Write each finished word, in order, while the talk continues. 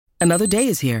Another day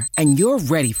is here, and you're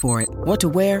ready for it. What to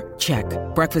wear? Check.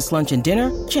 Breakfast, lunch, and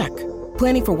dinner? Check.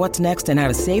 Planning for what's next and how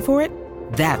to save for it?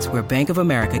 That's where Bank of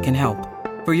America can help.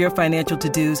 For your financial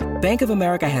to-dos, Bank of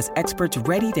America has experts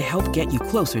ready to help get you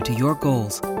closer to your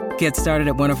goals. Get started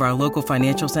at one of our local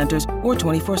financial centers or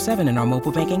 24/7 in our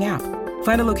mobile banking app.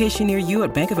 Find a location near you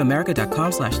at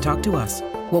bankofamerica.com/talktous.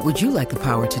 What would you like the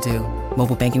power to do?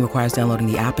 Mobile banking requires downloading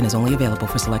the app and is only available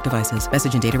for select devices.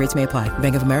 Message and data rates may apply.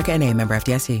 Bank of America N.A., member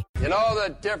FDIC. You know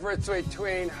the difference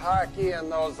between hockey and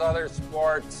those other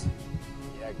sports?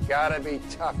 You gotta be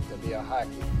tough to be a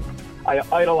hockey. I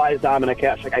idolize Dominik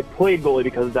Hasek. I played goalie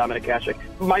because of Dominik Hasek.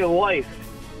 My life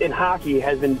in hockey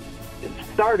has been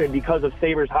started because of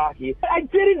Sabres hockey. I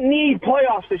didn't need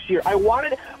playoffs this year. I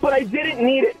wanted it, but I didn't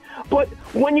need it. But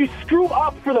when you screw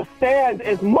up for the fans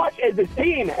as much as this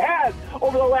team has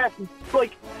over the last,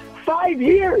 5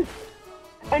 years,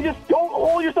 and just don't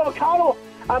hold yourself accountable,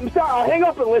 I'm sorry. I'll hang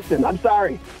up and listen. I'm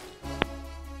sorry.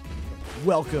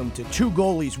 Welcome to Two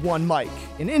Goalies, One Mic,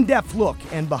 an in-depth look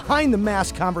and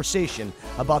behind-the-mask conversation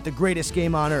about the greatest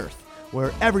game on earth,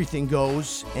 where everything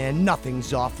goes and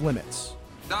nothing's off limits.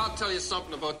 Now I'll tell you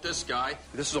something about this guy.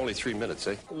 This is only 3 minutes,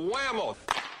 eh? Whammo!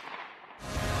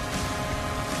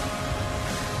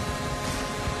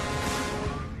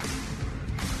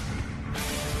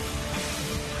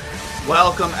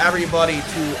 Welcome, everybody,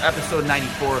 to episode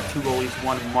 94 of Two Goalies,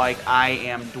 One Mic. I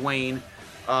am Dwayne.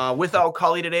 Without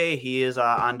Cully today, he is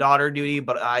on daughter duty,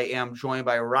 but I am joined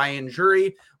by Ryan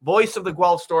Jury, voice of the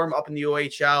Guelph Storm up in the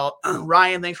OHL.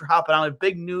 Ryan, thanks for hopping on with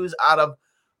big news out of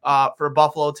for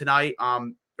Buffalo tonight,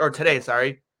 or today,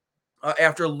 sorry,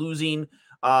 after losing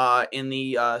in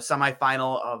the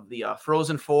semifinal of the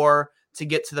Frozen Four to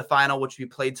get to the final, which we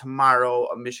played tomorrow.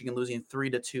 Michigan losing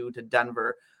 3-2 to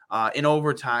Denver in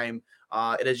overtime.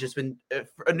 It has just been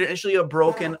initially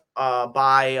broken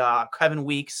by Kevin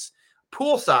Weeks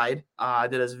poolside,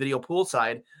 did his video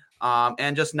poolside,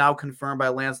 and just now confirmed by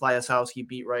Lance Lyasowski,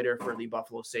 beat writer for the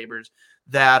Buffalo Sabres,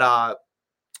 that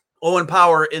Owen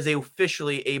Power is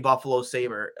officially a Buffalo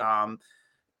Sabre.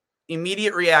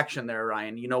 Immediate reaction there,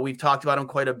 Ryan. You know, we've talked about him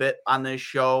quite a bit on this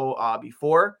show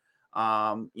before.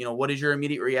 What is your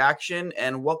immediate reaction,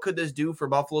 and what could this do for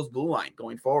Buffalo's blue line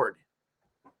going forward?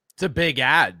 It's a big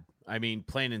ad. I mean,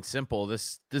 plain and simple,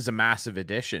 this is a massive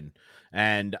addition.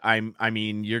 And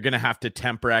you're going to have to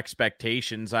temper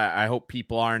expectations. I hope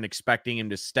people aren't expecting him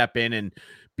to step in and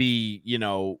be,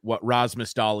 what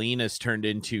Rasmus Dahlin has turned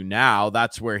into now.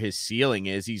 That's where his ceiling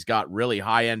is. He's got really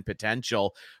high end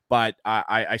potential, but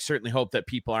I certainly hope that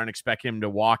people aren't expecting him to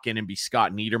walk in and be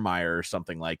Scott Niedermayer or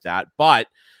something like that. But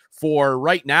for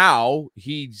right now,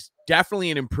 he's definitely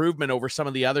an improvement over some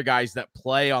of the other guys that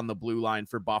play on the blue line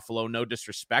for Buffalo. No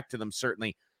disrespect to them,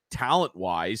 certainly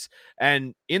talent-wise.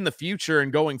 And in the future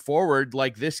and going forward,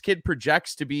 this kid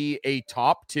projects to be a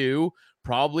top two,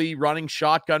 probably running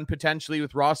shotgun potentially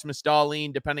with Rasmus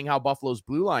Dahlin, depending how Buffalo's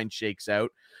blue line shakes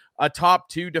out. A top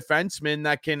two defenseman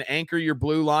that can anchor your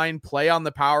blue line, play on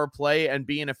the power play, and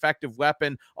be an effective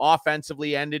weapon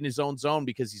offensively and in his own zone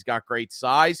because he's got great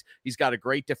size. He's got a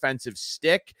great defensive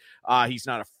stick. He's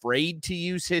not afraid to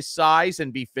use his size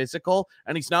and be physical,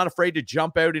 and he's not afraid to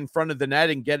jump out in front of the net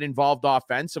and get involved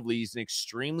offensively. He's an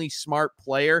extremely smart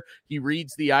player. He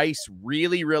reads the ice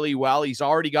really, really well. He's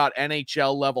already got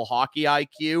NHL-level hockey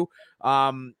IQ.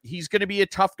 He's going to be a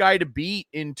tough guy to beat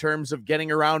in terms of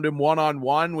getting around him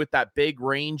one-on-one with that big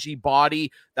rangy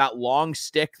body, that long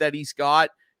stick that he's got.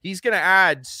 He's going to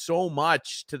add so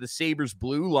much to the Sabres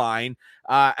blue line,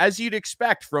 as you'd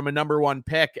expect from a number one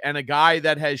pick and a guy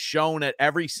that has shown at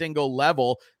every single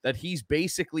level that he's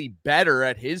basically better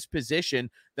at his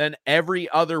position than every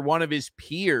other one of his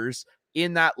peers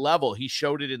in that level. He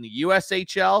showed it in the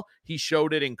USHL. He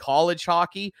showed it in college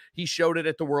hockey. He showed it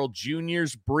at the World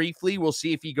Juniors briefly. We'll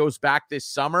see if he goes back this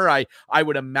summer. I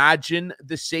would imagine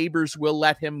the Sabres will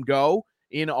let him go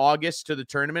in August to the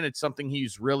tournament. It's something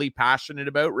he's really passionate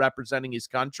about, representing his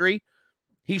country.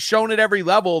 He's shown at every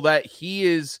level that he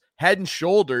is head and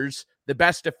shoulders the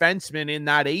best defenseman in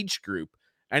that age group.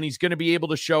 And he's going to be able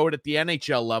to show it at the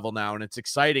NHL level now. And it's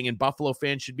exciting, and Buffalo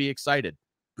fans should be excited.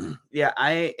 Yeah,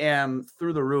 I am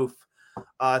through the roof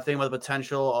thinking about the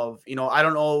potential of, I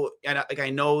don't know. And I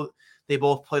know they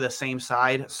both play the same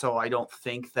side, so I don't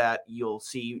think that you'll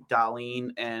see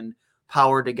Dahlin and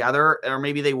Power together, or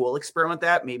maybe they will experiment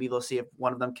that. Maybe they'll see if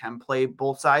one of them can play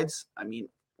both sides. I mean,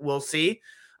 we'll see.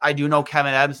 I do know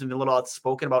Kevin Adams has been a little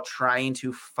outspoken about trying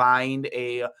to find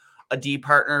a D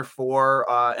partner for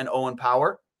an Owen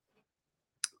Power.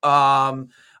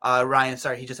 Ryan,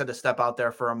 sorry, he just had to step out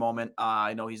there for a moment.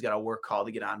 I know he's got a work call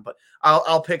to get on, but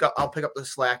I'll pick up the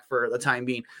slack for the time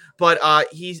being. But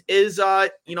he is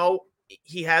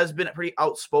he has been pretty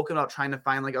outspoken about trying to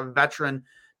find like a veteran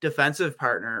defensive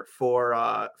partner for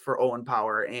Owen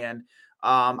Power, and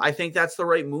I think that's the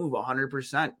right move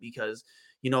 100%, because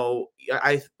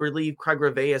I believe Craig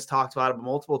Rivet has talked about it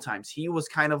multiple times. He was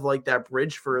kind of like that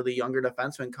bridge for the younger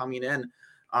defenseman coming in,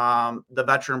 the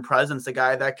veteran presence, the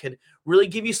guy that could really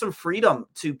give you some freedom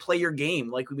to play your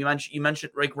game. Like you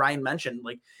mentioned, like Ryan mentioned,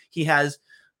 like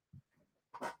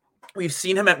we've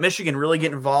seen him at Michigan really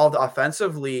get involved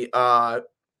offensively, and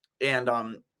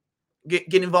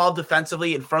get involved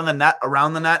defensively in front of the net,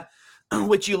 around the net,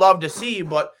 which you love to see,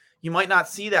 but you might not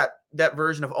see that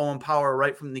version of Owen Power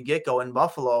right from the get-go in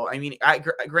Buffalo. I mean,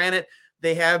 granted,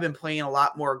 they have been playing a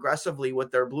lot more aggressively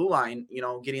with their blue line,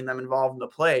 getting them involved in the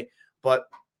play. But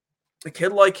a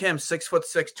kid like him,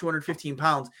 6'6", 215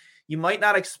 pounds, you might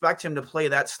not expect him to play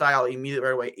that style immediately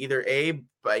right away. Either A,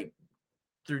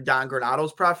 through Don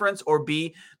Granado's preference, or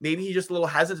B, maybe he's just a little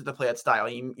hesitant to play that style.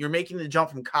 You're making the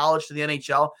jump from college to the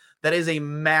NHL. That is a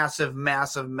massive,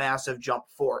 massive, massive jump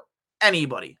for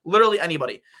anybody, literally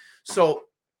anybody. So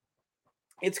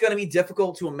it's going to be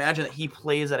difficult to imagine that he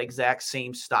plays that exact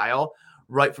same style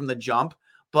right from the jump,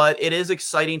 but it is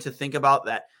exciting to think about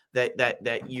that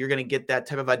you're going to get that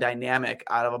type of a dynamic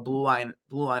out of a blue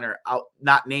liner out,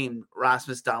 not named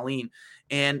Rasmus Dahlin.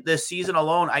 And this season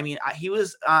alone, I mean, he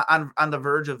was on the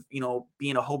verge of,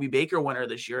 being a Hobey Baker winner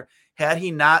this year, had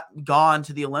he not gone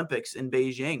to the Olympics in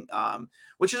Beijing,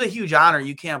 which is a huge honor.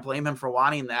 You can't blame him for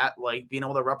wanting that, like being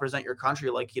able to represent your country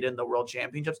like he did in the World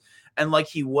Championships and like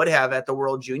he would have at the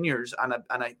World Juniors on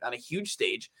a huge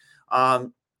stage.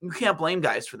 You can't blame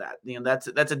guys for that.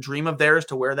 That's a dream of theirs,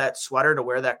 to wear that sweater, to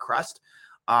wear that crest.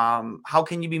 How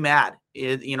can you be mad?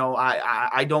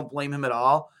 I don't blame him at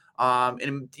all.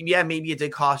 And yeah, maybe it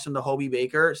did cost him the Hobey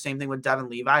Baker. Same thing with Devin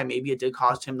Levi. Maybe it did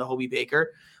cost him the Hobey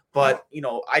Baker. But,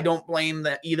 I don't blame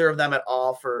either of them at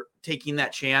all for taking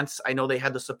that chance. I know they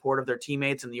had the support of their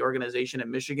teammates and the organization at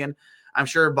Michigan. I'm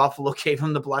sure Buffalo gave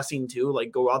him the blessing too,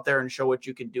 like go out there and show what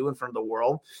you can do in front of the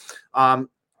world.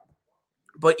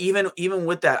 But even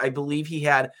with that, I believe he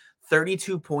had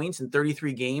 32 points in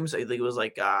 33 games. I think it was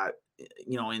like,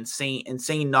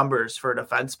 insane numbers for a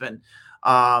defenseman,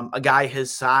 a guy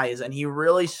his size. And he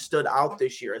really stood out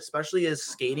this year, especially his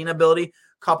skating ability,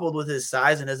 coupled with his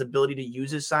size and his ability to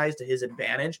use his size to his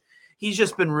advantage. He's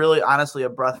just been really, honestly, a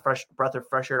breath of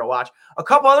fresh air to watch. A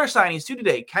couple other signings too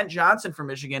today. Kent Johnson from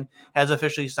Michigan has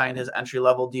officially signed his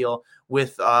entry-level deal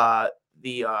with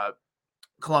the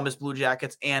Columbus Blue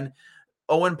Jackets, and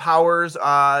Owen Power's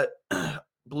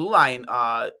blue line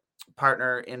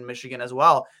partner in Michigan as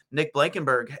well, Nick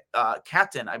Blankenberg,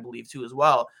 captain, I believe, too, as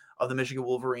well, of the Michigan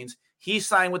Wolverines. He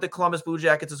signed with the Columbus Blue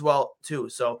Jackets as well, too.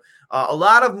 So a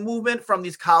lot of movement from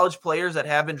these college players that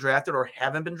have been drafted or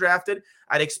haven't been drafted.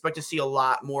 I'd expect to see a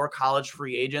lot more college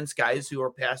free agents, guys who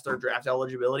are past their draft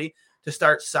eligibility, to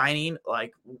start signing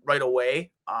like right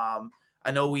away.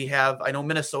 I know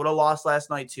Minnesota lost last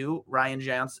night too. Ryan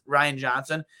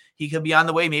Johnson. He could be on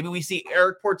the way. Maybe we see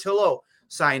Eric Portillo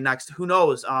sign next. Who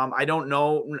knows? I don't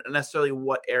know necessarily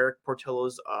what Eric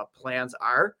Portillo's plans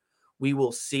are. We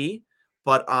will see.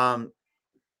 But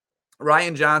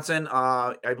Ryan Johnson,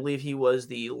 I believe he was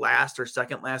the last or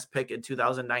second last pick in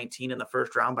 2019 in the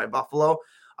first round by Buffalo.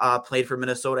 Played for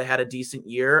Minnesota, had a decent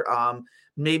year.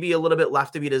 Maybe a little bit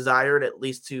left to be desired, at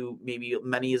least to maybe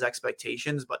many's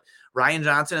expectations. But Ryan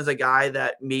Johnson is a guy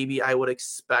that maybe I would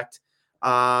expect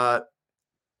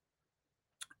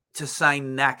to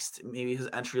sign next, maybe his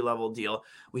entry-level deal.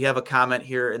 We have a comment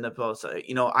here in the post.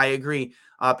 I agree.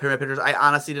 Pyramid Pictures, I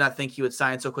honestly did not think he would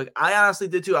sign so quick. I honestly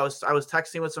did too. I was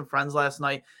texting with some friends last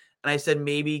night, and I said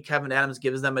maybe Kevin Adams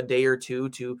gives them a day or two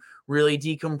to really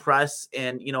decompress.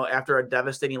 And, after a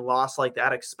devastating loss like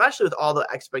that, especially with all the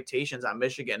expectations on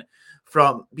Michigan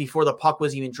from before the puck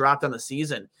was even dropped on the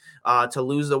season, to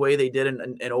lose the way they did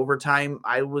in overtime,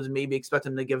 I was maybe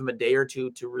expecting to give him a day or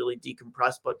two to really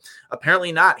decompress, but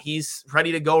apparently not. He's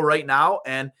ready to go right now.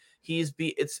 And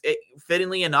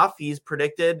fittingly enough, he's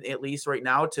predicted, at least right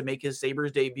now, to make his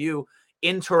Sabres debut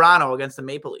in Toronto against the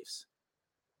Maple Leafs.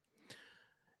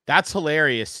 That's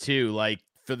hilarious too. Like,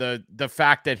 for the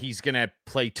fact that he's going to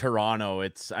play Toronto,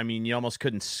 you almost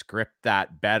couldn't script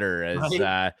that better as,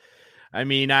 right?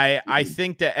 I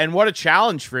think that, and what a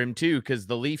challenge for him too, because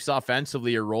the Leafs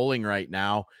offensively are rolling right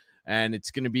now, and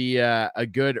it's going to be a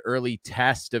good early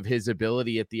test of his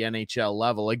ability at the NHL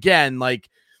level. Again, like,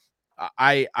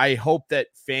 I hope that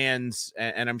fans,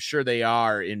 and I'm sure they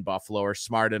are in Buffalo, are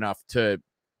smart enough to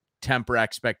temper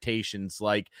expectations.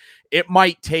 Like, it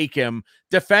might take him.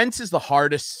 Defense is the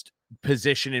hardest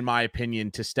position, in my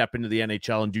opinion, to step into the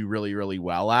NHL and do really, really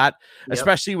well at,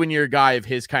 especially when you're a guy of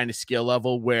his kind of skill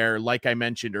level, where, like I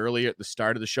mentioned earlier at the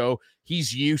start of the show,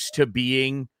 he's used to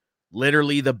being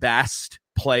literally the best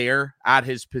player at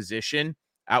his position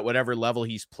at whatever level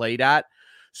he's played at.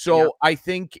 So I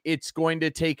think it's going to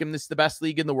take him, this is the best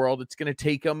league in the world, it's going to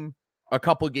take him a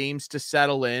couple games to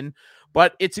settle in,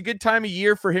 but it's a good time of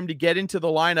year for him to get into the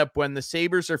lineup when the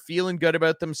Sabres are feeling good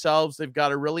about themselves. They've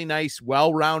got a really nice,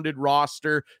 well-rounded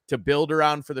roster to build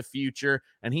around for the future,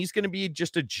 and he's going to be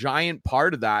just a giant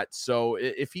part of that. So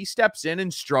if he steps in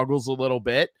and struggles a little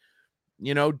bit,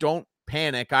 don't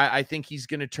panic. I think he's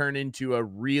going to turn into a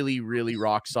really, really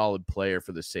rock-solid player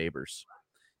for the Sabres.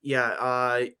 Yeah,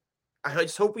 I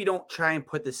just hope we don't try and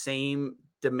put the same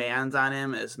demands on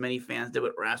him as many fans did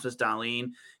with Rasmus Dahlin,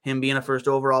 him being a first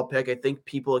overall pick. I think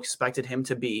people expected him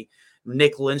to be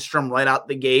Nick Lindstrom right out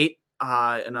the gate,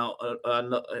 a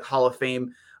Hall of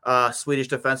Fame Swedish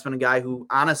defenseman, a guy who,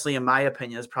 honestly, in my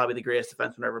opinion, is probably the greatest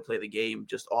defenseman to ever play the game,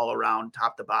 just all around,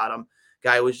 top to bottom.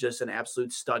 Guy was just an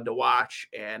absolute stud to watch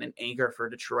and an anchor for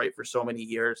Detroit for so many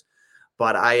years.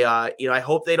 But I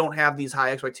hope they don't have these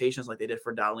high expectations like they did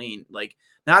for Dahlin. Like,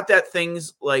 not that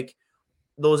things like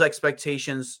those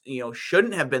expectations,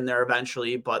 shouldn't have been there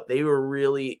eventually, but they were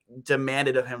really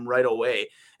demanded of him right away.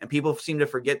 And people seem to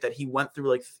forget that he went through,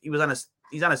 like,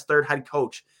 he's on his third head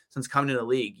coach since coming to the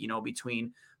league,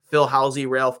 between Phil Halsey,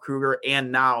 Ralph Kruger,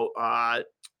 and now,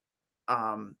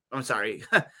 I'm sorry,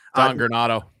 Don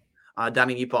Granato,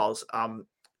 Donnie Meatballs.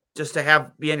 Just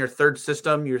to be in your third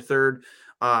system, your third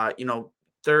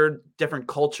different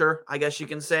culture, I guess you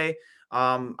can say.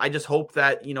 I just hope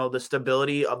that, the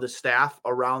stability of the staff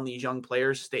around these young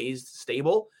players stays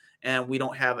stable and we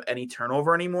don't have any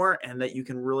turnover anymore, and that you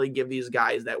can really give these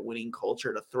guys that winning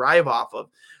culture to thrive off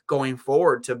of going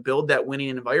forward, to build that winning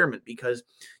environment, because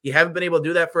you haven't been able to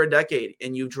do that for a decade,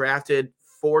 and you drafted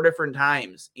 4 different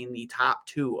times in the top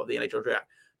 2 of the NHL draft,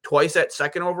 twice at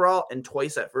second overall and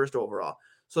twice at first overall.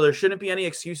 So there shouldn't be any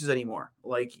excuses anymore.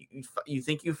 Like, you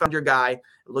think you found your guy. It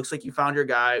looks like you found your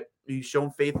guy. You've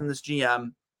shown faith in this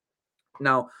GM.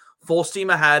 Now, full steam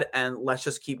ahead, and let's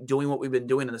just keep doing what we've been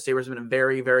doing. And the Sabres have been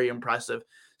very, very impressive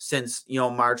since,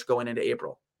 March going into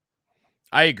April.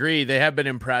 I agree. They have been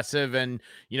impressive. And,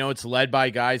 it's led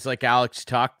by guys like Alex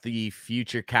Tuch, the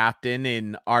future captain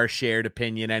in our shared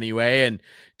opinion anyway. And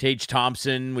Tage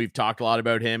Thompson, we've talked a lot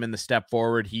about him and the step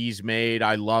forward he's made.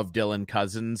 I love Dylan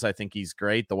Cousins. I think he's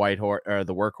great. The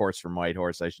workhorse from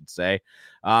Whitehorse, I should say.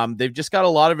 They've just got a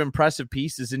lot of impressive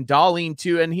pieces, and Dahlin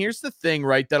too. And here's the thing,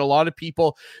 right? That a lot of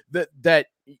people that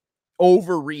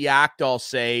overreact, I'll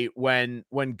say, when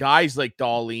guys like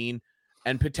Dahlin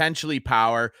and potentially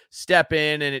Power step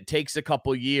in and it takes a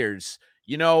couple years.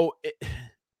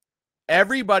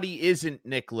 Everybody isn't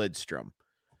Nick Lidstrom.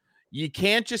 You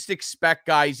can't just expect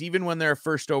guys, even when they're a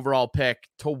first overall pick,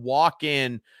 to walk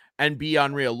in and be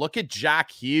unreal. Look at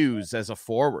Jack Hughes as a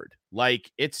forward.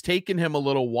 Like, it's taken him a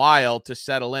little while to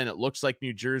settle in. It looks like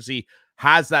New Jersey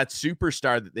has that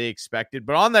superstar that they expected,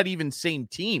 but on that even same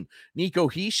team, Nico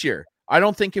Hischier, I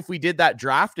don't think if we did that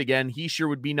draft again, Hischier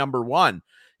would be number 1.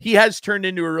 He has turned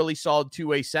into a really solid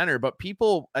two-way center, but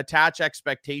people attach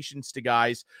expectations to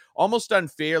guys almost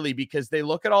unfairly because they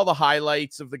look at all the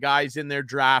highlights of the guys in their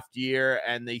draft year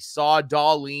and they saw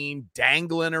Dahlin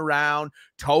dangling around,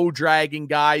 toe-dragging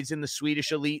guys in the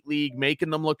Swedish Elite League, making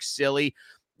them look silly.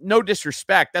 No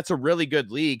disrespect, that's a really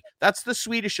good league. That's the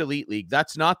Swedish Elite League.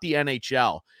 That's not the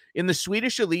NHL. In the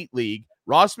Swedish Elite League,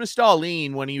 Rasmus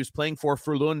Dahlin, when he was playing for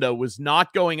Frölunda, was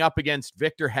not going up against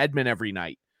Victor Hedman every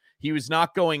night. He was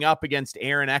not going up against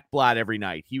Aaron Ekblad every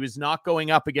night. He was not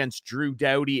going up against Drew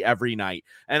Doughty every night.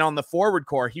 And on the forward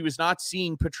core, he was not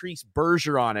seeing Patrice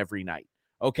Bergeron every night.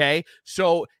 Okay.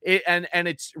 So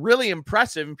it's really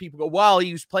impressive. And people go, well,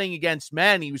 he was playing against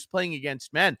men. He was playing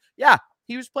against men. Yeah,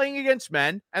 he was playing against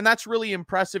men. And that's really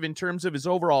impressive in terms of his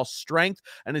overall strength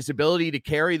and his ability to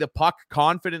carry the puck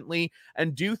confidently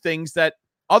and do things that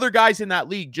other guys in that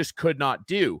league just could not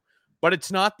do. But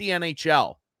it's not the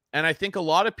NHL. And I think a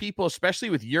lot of people, especially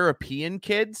with European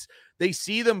kids, they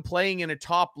see them playing in a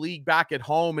top league back at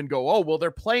home and go, oh, well, they're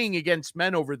playing against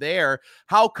men over there.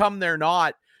 How come they're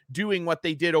not doing what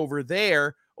they did over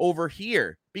there, over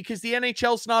here? Because the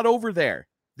NHL's not over there.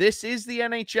 This is the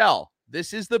NHL.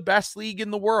 This is the best league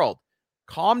in the world.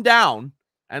 Calm down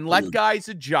and let guys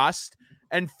adjust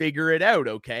and figure it out,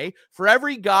 okay? For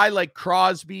every guy like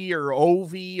Crosby or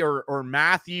Ovi or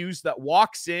Matthews that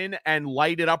walks in and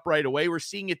light it up right away, we're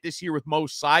seeing it this year with Mo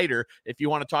Seider, if you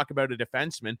want to talk about a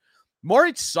defenseman.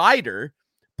 Moritz Seider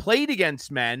played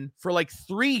against men for like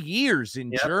 3 years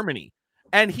in Germany.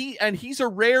 And he's a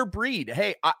rare breed.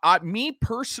 Hey, me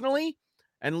personally,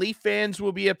 and Leaf fans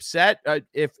will be upset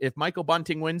if Michael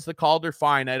Bunting wins the Calder,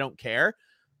 fine, I don't care.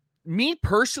 Me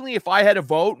personally, if I had a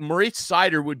vote, Moritz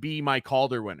Seider would be my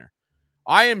Calder winner.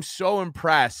 I am so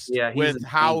impressed with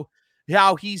how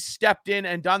he's stepped in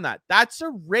and done that. That's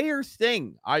a rare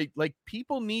thing.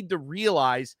 People need to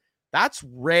realize that's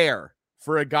rare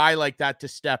for a guy like that to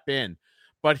step in.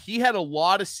 But he had a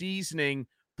lot of seasoning,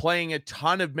 playing a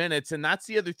ton of minutes. And that's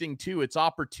the other thing too. It's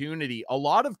opportunity. A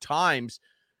lot of times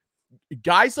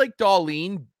guys like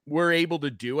Dahlin were able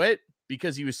to do it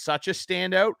because he was such a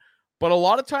standout. But a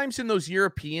lot of times in those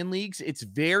European leagues, it's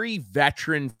very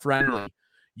veteran friendly.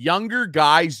 Younger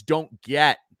guys don't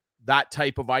get that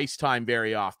type of ice time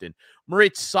very often.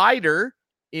 Moritz Seider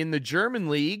in the German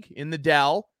league, in the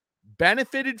Dell,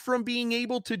 benefited from being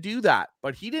able to do that,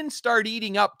 but he didn't start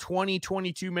eating up 20,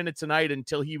 22 minutes a night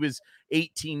until he was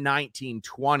 18, 19,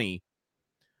 20.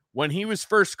 When he was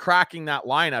first cracking that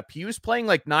lineup, he was playing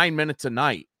like 9 minutes a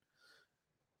night.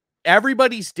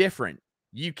 Everybody's different.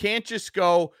 You can't just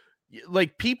go,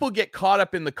 like, people get caught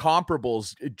up in the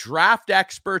comparables. Draft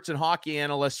experts and hockey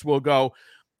analysts will go,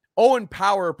 Owen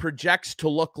Power projects to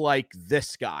look like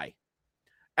this guy.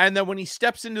 And then when he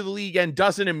steps into the league and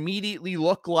doesn't immediately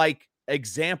look like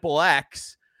example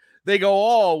X, they go,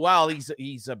 oh, well,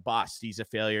 he's a bust. He's a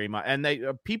failure.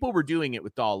 And people were doing it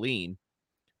with Dahlin.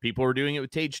 People were doing it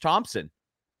with Tage Thompson.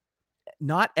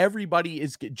 Not everybody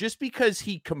is, just because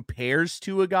he compares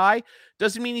to a guy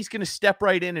doesn't mean he's going to step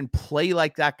right in and play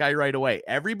like that guy right away.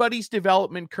 Everybody's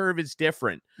development curve is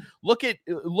different. Look at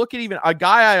even a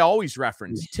guy I always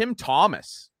reference, Tim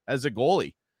Thomas, as a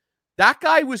goalie. That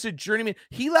guy was a journeyman.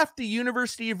 He left the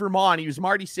University of Vermont. He was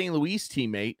Marty St. Louis'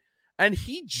 teammate, and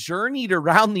he journeyed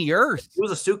around the earth. It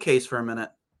was a suitcase for a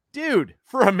minute. Dude,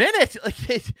 for a minute.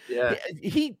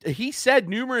 He said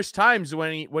numerous times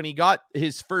when he got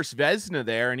his first Vezina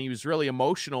there, and he was really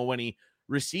emotional when he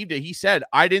received it. He said,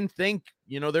 I didn't think,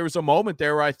 there was a moment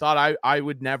there where I thought I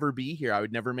would never be here. I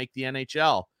would never make the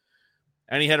NHL.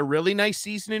 And he had a really nice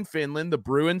season in Finland. The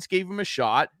Bruins gave him a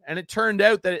shot, and it turned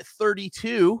out that at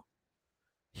 32,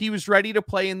 he was ready to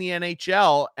play in the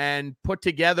NHL and put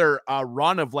together a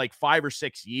run of like 5 or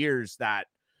 6 years that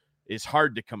is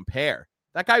hard to compare.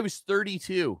 That guy was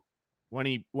 32 when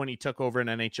he took over an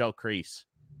NHL crease.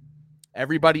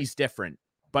 Everybody's different.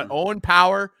 But Owen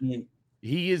Power,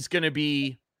 he is going to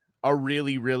be a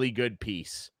really, really good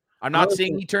piece. I'm not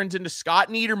saying he turns into Scott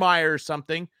Niedermayer or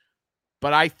something,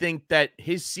 but I think that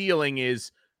his ceiling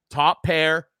is top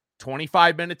pair,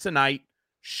 25 minutes a night,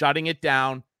 shutting it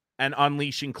down, and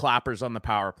unleashing clappers on the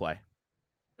power play.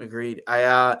 Agreed.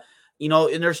 And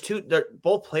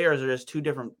both players are just two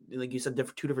different, like you said,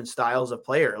 two different styles of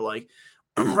player. Like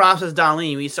Rob says,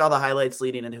 Dahlin, we saw the highlights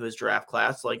leading into his draft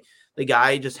class. Like the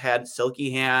guy just had silky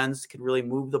hands, could really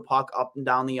move the puck up and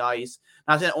down the ice.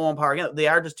 Not saying Owen Power, again, they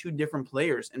are just two different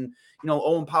players. And,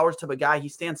 Owen Power's type of guy, he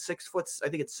stands 6 foot, I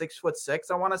think it's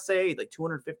 6'6", I want to say, like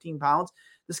 215 pounds.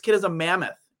 This kid is a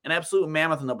mammoth. An absolute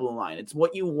mammoth in the blue line. It's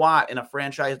what you want in a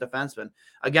franchise defenseman.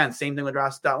 Again, same thing with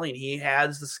Ross Dahlin. He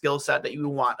has the skill set that you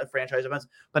want a franchise defenseman.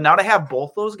 But now to have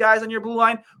both those guys on your blue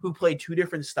line who play two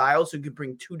different styles, who could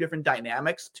bring two different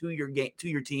dynamics to your game, to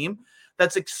your team,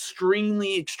 that's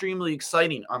extremely, extremely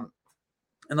exciting.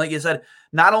 And like you said,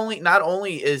 not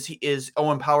only is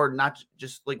Owen Power not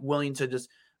just like willing to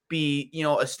just be,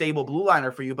 a stable blue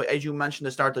liner for you, but as you mentioned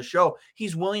to start the show,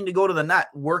 he's willing to go to the net,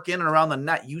 work in and around the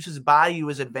net, use his body to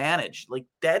his advantage. Like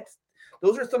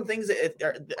those are some things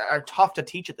that are tough to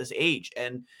teach at this age.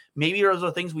 And maybe those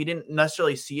are things we didn't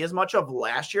necessarily see as much of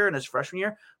last year in his freshman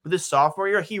year, but this sophomore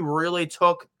year, he really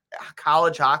took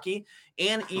college hockey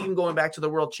and even going back to the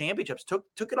World Championships, took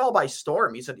it all by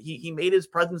storm. He said he made his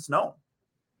presence known.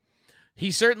 He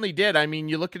certainly did. I mean,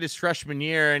 you look at his freshman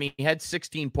year and he had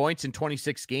 16 points in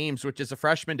 26 games, which as a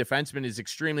freshman defenseman is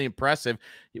extremely impressive.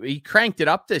 He cranked it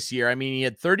up this year. I mean, he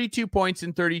had 32 points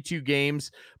in 32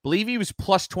 games. I believe he was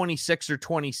plus 26 or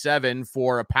 27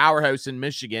 for a powerhouse in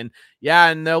Michigan. Yeah,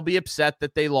 and they'll be upset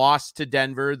that they lost to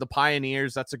Denver, the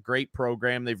Pioneers. That's a great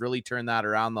program. They've really turned that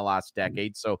around the last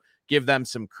decade, so give them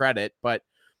some credit. But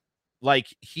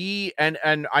like he and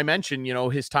I mentioned,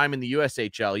 his time in the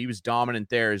USHL, he was dominant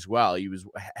there as well. He was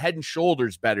head and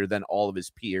shoulders better than all of his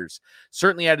peers.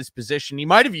 Certainly at his position, he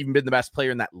might have even been the best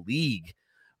player in that league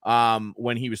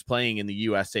when he was playing in the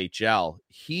USHL.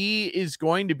 He is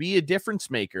going to be a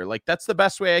difference maker. Like, that's the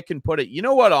best way I can put it. You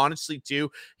know what? Honestly, too,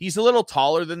 he's a little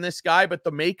taller than this guy, but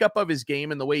the makeup of his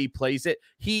game and the way he plays it,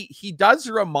 he does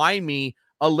remind me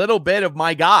a little bit of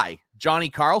my guy, Johnny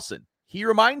Carlson. He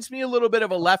reminds me a little bit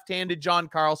of a left-handed John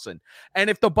Carlson. And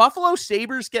if the Buffalo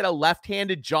Sabres get a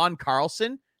left-handed John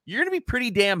Carlson, you're going to be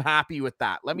pretty damn happy with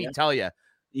that. Let me tell you.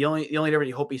 The only difference,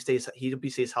 you hope he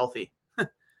stays healthy.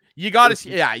 You got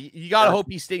to hope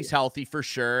he stays healthy for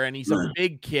sure. And he's a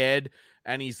big kid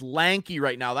and he's lanky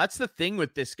right now. That's the thing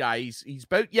with this guy. He's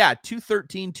about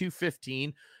 213,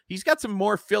 215. He's got some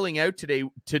more filling out today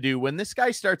to do. When this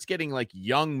guy starts getting like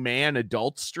young man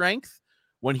adult strength,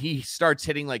 when he starts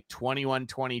hitting like 21,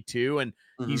 22, and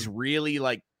he's really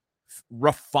like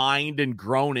refined and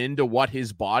grown into what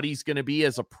his body's going to be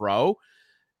as a pro,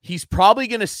 he's probably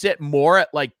going to sit more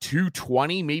at like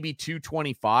 220, maybe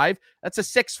 225. That's a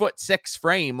 6'6"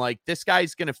 frame. Like, this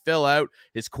guy's going to fill out.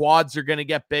 His quads are going to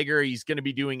get bigger. He's going to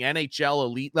be doing NHL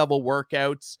elite level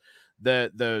workouts.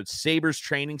 The Sabres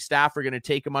training staff are going to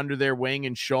take him under their wing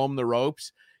and show him the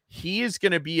ropes. He is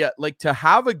going to be to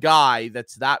have a guy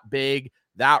that's that big,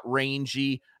 that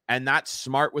rangy, and that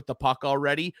smart with the puck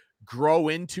already grow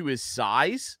into his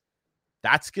size.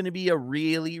 That's going to be a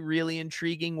really, really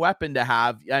intriguing weapon to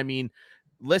have. I mean,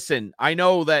 listen, I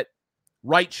know that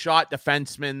right shot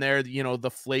defenseman there,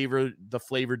 the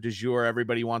flavor du jour,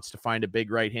 everybody wants to find a big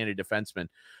right-handed defenseman.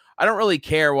 I don't really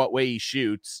care what way he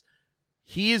shoots.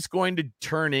 He is going to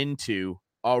turn into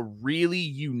a really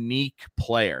unique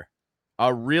player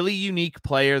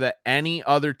that any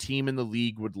other team in the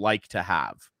league would like to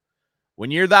have.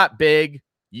 When you're that big,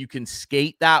 you can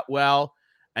skate that well,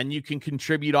 and you can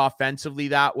contribute offensively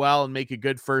that well and make a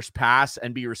good first pass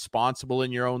and be responsible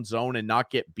in your own zone and not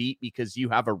get beat because you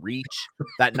have a reach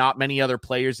that not many other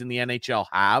players in the NHL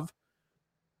have.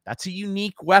 That's a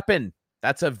unique weapon.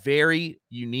 That's a very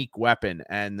unique weapon,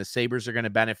 and the Sabres are going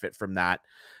to benefit from that.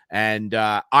 And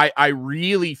I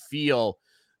really feel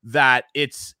that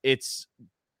it's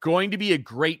going to be a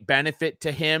great benefit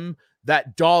to him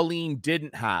that Dahlin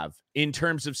didn't have in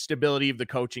terms of stability of the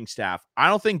coaching staff. I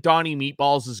don't think Donnie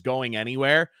Meatballs is going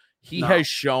anywhere. He has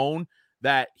shown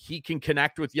that he can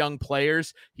connect with young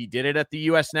players. He did it at the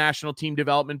U.S. National Team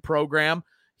Development Program.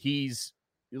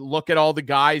 Look at all the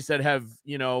guys that have,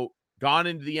 gone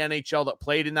into the NHL that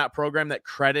played in that program that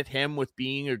credit him with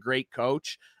being a great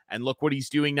coach. And look what he's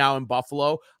doing now in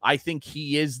Buffalo. I think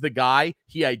he is the guy.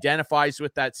 He identifies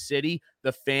with that city.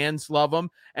 The fans love him.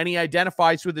 And he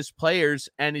identifies with his players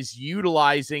and is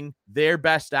utilizing their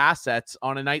best assets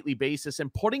on a nightly basis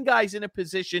and putting guys in a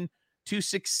position to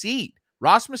succeed.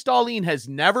 Rasmus Dahlin has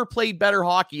never played better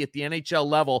hockey at the NHL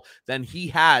level than he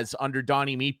has under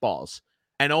Donnie Meatballs.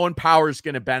 And Owen Power is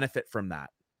going to benefit from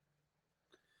that.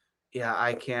 Yeah,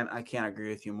 I can't agree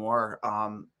with you more.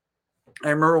 I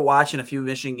remember watching a few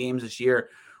Michigan games this year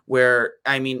where,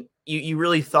 I mean, you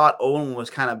really thought Owen was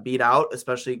kind of beat out,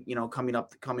 especially, coming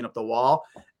up the wall.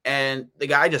 And the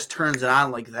guy just turns it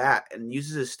on like that and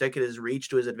uses his stick at his reach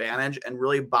to his advantage and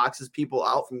really boxes people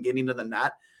out from getting to the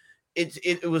net.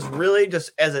 It was really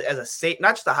just as a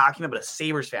not just a hockey man, but a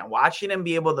Sabres fan, watching him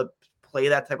be able to play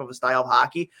that type of a style of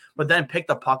hockey, but then pick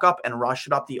the puck up and rush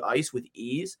it up the ice with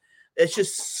ease. It's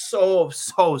just so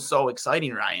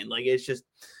exciting, Ryan. Like, it's just,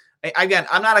 again,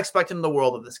 I'm not expecting the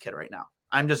world of this kid right now.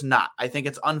 I'm just not. I think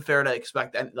it's unfair to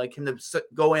expect him to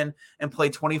go in and play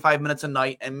 25 minutes a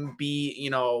night and be,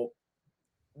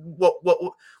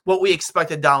 what we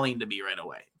expected Dahlin to be right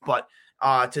away. But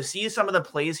to see some of the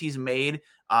plays he's made,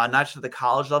 not just at the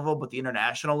college level, but the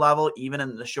international level, even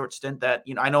in the short stint that,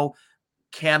 I know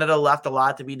Canada left a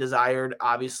lot to be desired,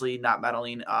 obviously not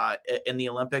medaling in the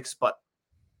Olympics, but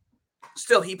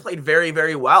still he played very,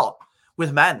 very well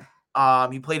with men.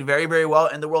 He played very, very well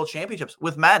in the World Championships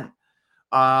with men.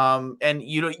 And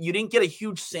you didn't get a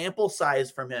huge sample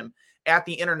size from him at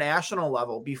the international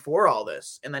level before all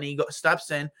this. And then he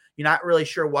steps in, you're not really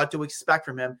sure what to expect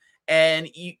from him. And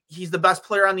he's the best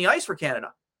player on the ice for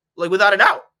Canada, like without a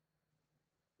doubt.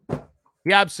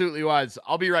 He absolutely was.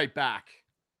 I'll be right back.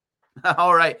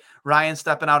 All right. Ryan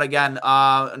stepping out again.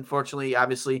 Unfortunately,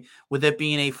 obviously, with it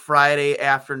being a Friday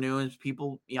afternoon,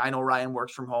 I know Ryan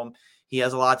works from home. He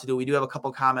has a lot to do. We do have a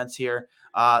couple comments here.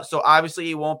 So obviously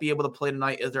he won't be able to play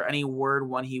tonight. Is there any word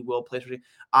when he will play?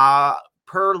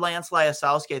 Per Lance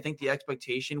Lyasowski, I think the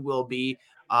expectation will be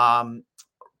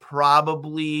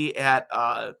probably at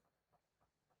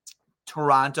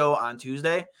Toronto on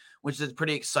Tuesday, which is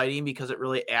pretty exciting because it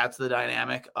really adds to the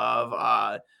dynamic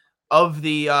of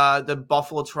the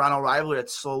Buffalo-Toronto rivalry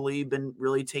that's slowly been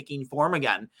really taking form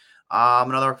again.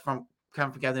 Another from kind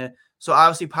of forgetting. So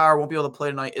obviously Power won't be able to play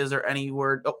tonight. Is there any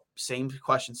word? Oh, same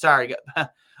question. Sorry.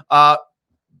 As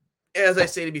I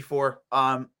stated before,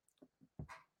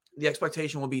 The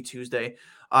expectation will be Tuesday.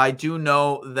 I do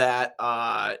know that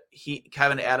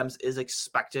Kevin Adams is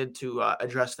expected to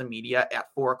address the media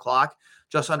at 4:00,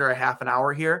 just under a half an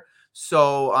hour here.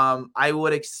 So I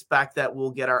would expect that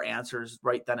we'll get our answers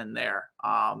right then and there.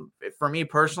 For me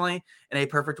personally, in a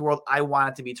perfect world, I want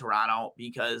it to be Toronto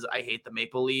because I hate the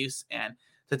Maple Leafs, and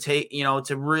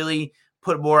to really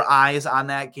put more eyes on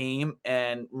that game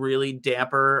and really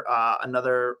damper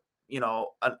another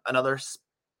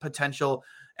potential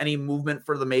any movement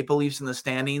for the Maple Leafs in the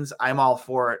standings. I'm all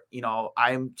for it.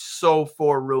 I'm so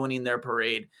for ruining their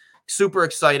parade. Super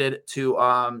excited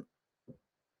to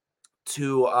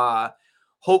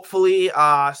hopefully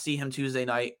see him Tuesday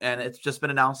night. And it's just been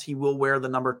announced he will wear the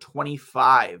number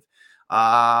 25.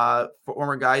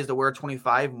 Former guys to wear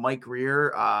 25, Mike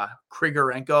Greer,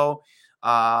 Grigorenko.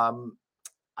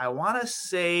 I want to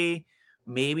say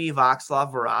maybe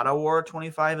Václav Varada wore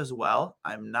 25 as well.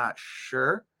 I'm not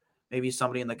sure. Maybe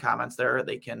somebody in the comments there,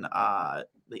 they can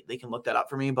they can look that up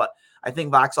for me. But I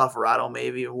think Václav Varada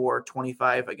maybe wore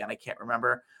 25. Again, I can't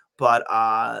remember. But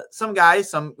some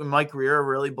Mike Greer, a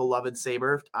really beloved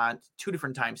Sabre, on 2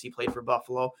 different times he played for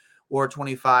Buffalo, wore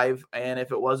 25. And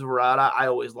if it was Varada, I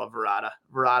always love Varada.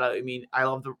 I mean, I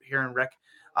love hearing Rick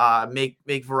make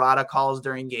Varada calls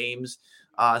during games,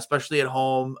 especially at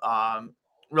home.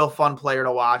 Real fun player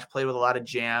to watch. Played with a lot of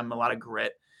jam, a lot of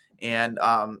grit, and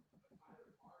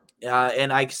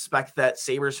I expect that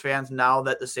Sabres fans, now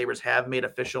that the Sabres have made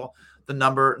official the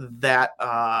number that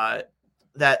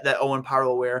that Owen Power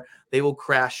will wear, they will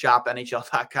crash shop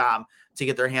NHL.com to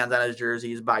get their hands on his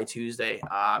jerseys by Tuesday.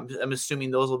 I'm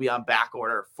assuming those will be on back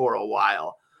order for a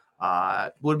while.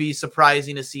 Would be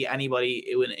surprising to see anybody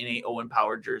in a Owen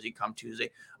Power jersey come Tuesday,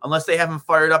 unless they have them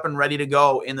fired up and ready to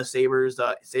go in the Sabres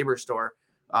store.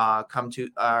 Come to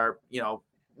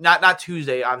not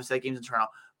Tuesday, obviously that game's in Toronto,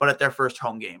 but at their first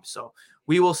home game. So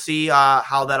we will see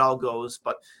how that all goes.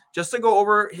 But just to go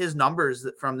over his numbers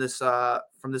from this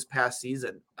past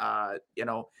season,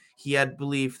 he had, I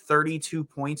believe, 32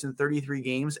 points in 33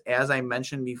 games. As I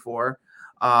mentioned before,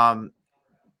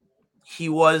 he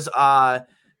was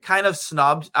kind of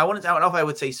snubbed. I don't know if I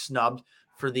would say snubbed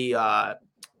for the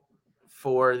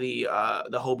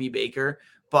Hobey Baker,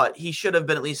 but he should have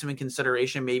been at least in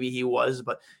consideration. Maybe he was,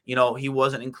 but he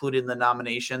wasn't included in the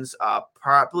nominations,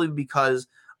 probably because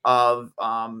of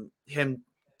him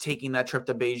taking that trip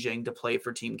to Beijing to play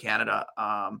for Team Canada.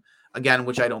 Again,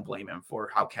 which I don't blame him for.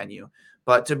 How can you?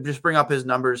 But to just bring up his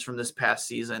numbers from this past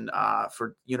season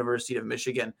for University of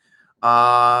Michigan,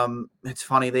 it's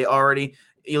funny.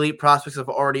 Elite Prospects have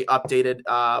already updated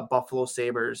Buffalo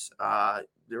Sabres.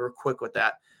 They were quick with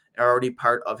that. They're already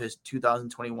part of his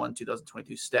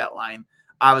 2021-2022 stat line.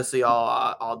 Obviously,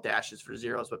 all dashes for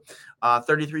zeros, but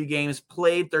 33 games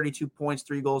played, 32 points,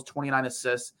 3 goals, 29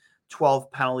 assists, 12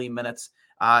 penalty minutes.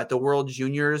 At the World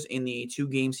Juniors, in the 2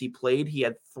 games he played, he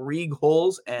had 3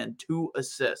 goals and 2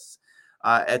 assists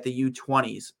at the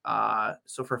U20s.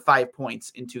 So for 5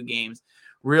 points in 2 games,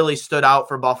 really stood out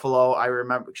for Buffalo. I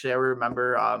remember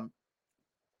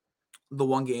the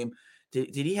one game.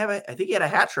 Did he have I think he had a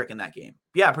hat trick in that game.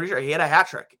 Yeah, I'm pretty sure he had a hat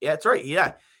trick. Yeah, that's right.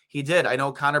 Yeah, he did. I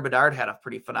know Connor Bedard had a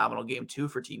pretty phenomenal game too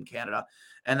for Team Canada.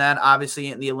 And then obviously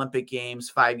in the Olympic Games,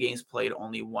 5 games played,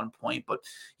 only 1 point. But,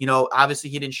 obviously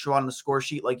he didn't show on the score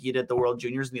sheet like he did the World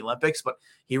Juniors and the Olympics, but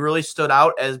he really stood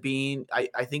out as being,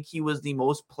 I think he was the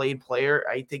most played player.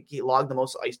 I think he logged the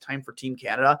most ice time for Team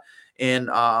Canada in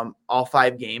all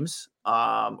 5 games,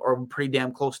 or pretty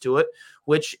damn close to it,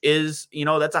 which is,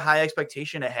 that's a high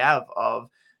expectation to have of,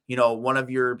 one of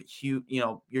your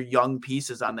your young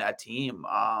pieces on that team.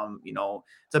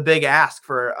 It's a big ask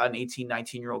for an 18,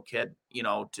 19-year-old kid,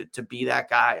 to be that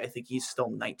guy. I think he's still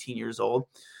 19 years old.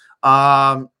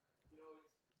 I'm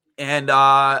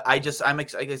extremely,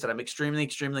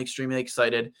 extremely, extremely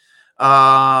excited.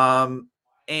 And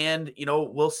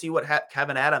we'll see what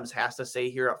Kevin Adams has to say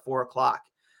here at 4:00.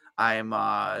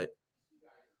 I'm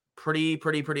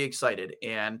pretty excited.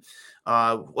 And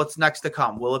what's next to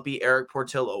come? Will it be Eric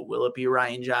Portillo? Will it be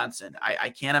Ryan Johnson? I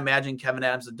can't imagine Kevin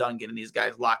Adams is done getting these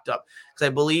guys locked up, because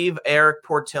I believe Eric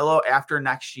Portillo, after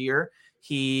next year,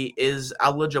 he is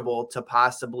eligible to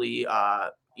possibly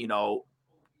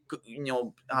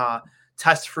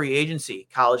test free agency,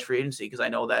 college free agency, because I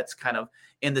know that's kind of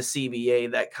in the CBA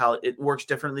that it works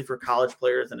differently for college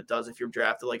players than it does if you're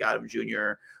drafted like out of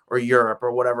junior or Europe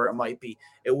or whatever it might be.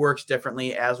 It works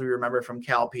differently, as we remember from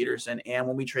Cal Peterson. And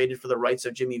when we traded for the rights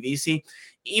of Jimmy Vesey,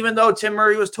 even though Tim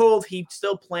Murray was told he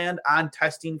still planned on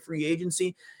testing free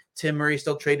agency, Tim Murray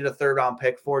still traded a 3rd-round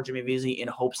pick for Jimmy Vesey in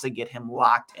hopes to get him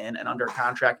locked in and under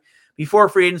contract before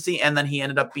free agency. And then he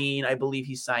ended up being, I believe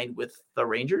he signed with the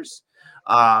Rangers,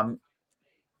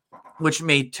 which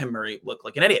made Tim Murray look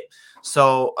like an idiot.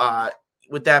 So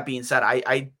with that being said,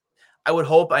 I would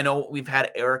hope, I know we've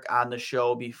had Eric on the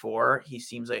show before. He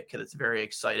seems like it's very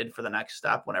excited for the next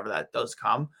step whenever that does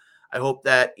come. I hope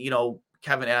that,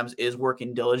 Kevyn Adams is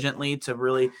working diligently to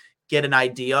really get an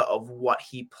idea of what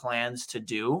he plans to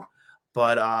do.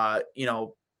 But,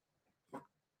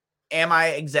 am I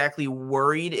exactly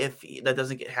worried if that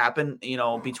doesn't happen,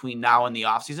 between now and the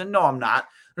offseason? No, I'm not.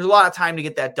 There's a lot of time to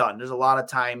get that done. There's a lot of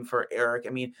time for Eric. I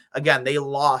mean, again, they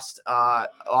lost a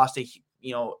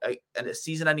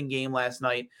season-ending game last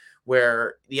night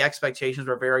where the expectations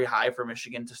were very high for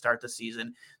Michigan to start the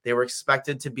season. They were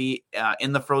expected to be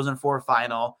in the Frozen Four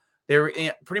final. They were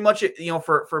pretty much,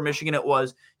 for Michigan, it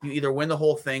was you either win the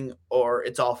whole thing or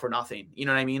it's all for nothing. You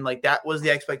know what I mean? Like that was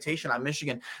the expectation on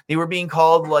Michigan. They were being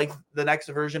called like the next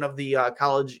version of the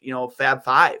college, Fab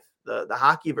Five, the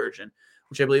hockey version,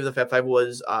 which I believe the Fab Five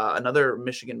was another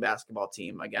Michigan basketball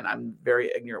team. Again, I'm very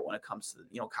ignorant when it comes to,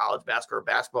 college basketball or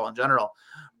basketball in general,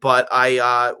 but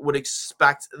I would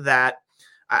expect that.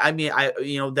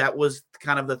 That was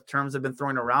kind of the terms that have been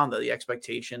thrown around, the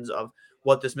expectations of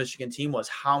what this Michigan team was.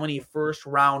 How many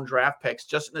first-round draft picks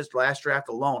just in this last draft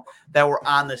alone that were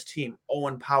on this team?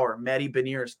 Owen Power, Matty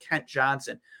Beniers, Kent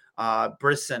Johnson,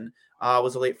 Brisson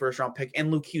was a late first-round pick,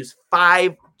 and Luke Hughes.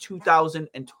 5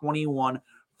 2021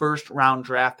 first-round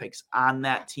draft picks on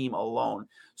that team alone.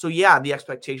 So, yeah, the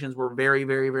expectations were very,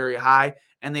 very, very high,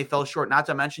 and they fell short. Not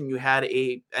to mention you had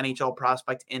a NHL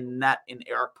prospect in net in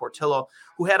Eric Portillo,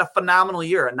 who had a phenomenal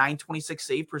year, a .926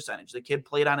 save percentage. The kid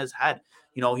played on his head.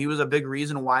 He was a big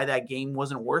reason why that game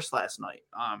wasn't worse last night.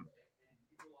 I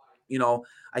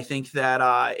think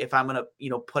that if I'm going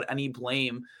to, put any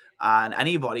blame on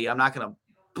anybody, I'm not going to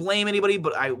blame anybody,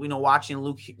 but watching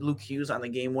Luke Hughes on the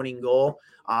game-winning goal,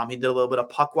 he did a little bit of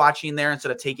puck watching there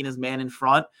instead of taking his man in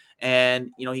front,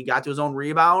 and he got to his own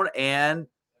rebound and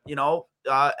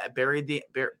buried the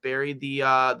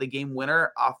game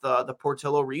winner off the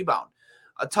Portillo rebound.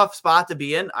 A tough spot to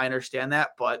be in. I understand that,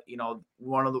 but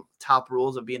one of the top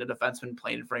rules of being a defenseman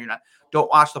playing in front of your net,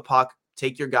 don't watch the puck,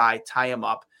 take your guy, tie him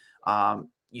up.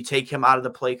 You take him out of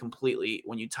the play completely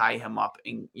when you tie him up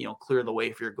and, clear the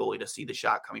way for your goalie to see the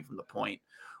shot coming from the point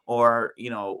or,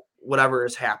 whatever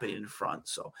is happening in front.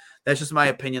 So that's just my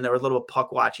opinion. There was a little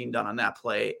puck watching done on that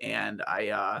play. And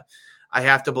I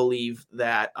have to believe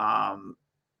that,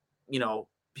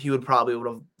 he would have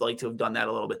liked to have done that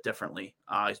a little bit differently.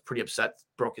 He's pretty upset,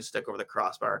 broke his stick over the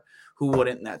crossbar. Who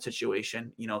wouldn't in that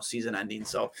situation, season ending?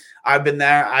 So I've been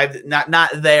there. I've not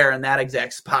there in that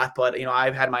exact spot, but,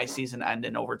 I've had my season end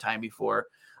in overtime before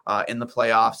in the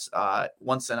playoffs,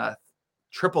 once in a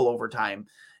triple overtime.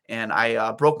 And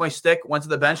I broke my stick, went to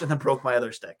the bench, and then broke my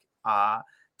other stick.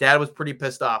 Dad was pretty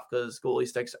pissed off because goalie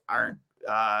sticks aren't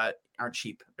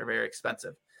cheap. They're very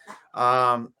expensive.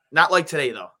 Not like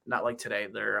today, though. Not like today.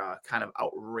 They're kind of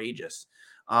outrageous.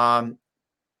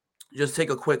 Just take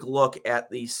a quick look at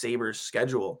the Sabres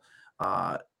schedule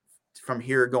from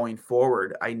here going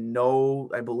forward. I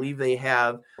believe they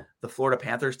have the Florida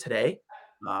Panthers today.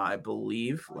 Let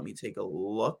me take a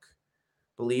look.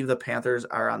 I believe the Panthers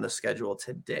are on the schedule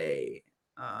today.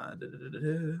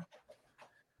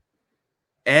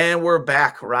 And we're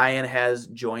back. Ryan has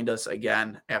joined us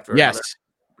again after another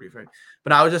briefing.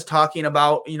 But I was just talking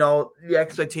about, the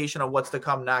expectation of what's to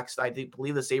come next. I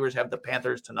believe the Sabres have the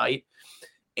Panthers tonight.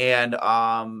 And,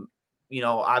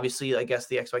 obviously, I guess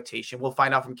the expectation, we'll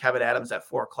find out from Kevyn Adams at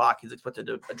 4:00. He's expected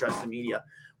to address the media.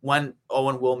 When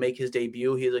Owen will make his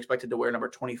debut, he is expected to wear number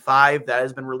 25. That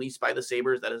has been released by the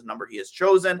Sabres. That is the number he has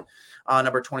chosen.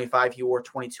 Number 25, he wore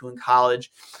 22 in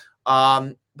college.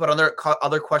 But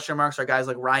other question marks are guys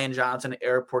like Ryan Johnson,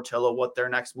 Eric Portillo, what their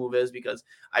next move is, because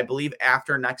I believe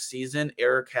after next season,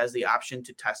 Eric has the option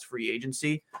to test free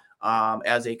agency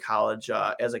as a college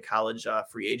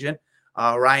free agent.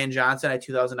 Ryan Johnson, a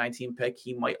 2019 pick,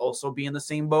 he might also be in the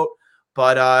same boat.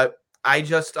 But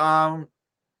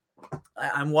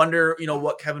I'm wonder,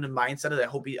 what Kevin's mindset is. I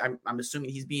hope I'm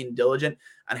assuming he's being diligent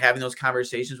on having those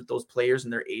conversations with those players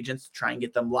and their agents to try and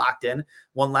get them locked in.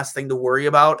 One less thing to worry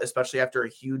about, especially after a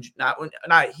huge move,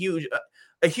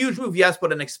 yes,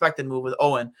 but an expected move with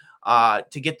Owen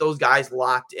to get those guys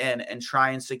locked in and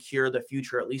try and secure the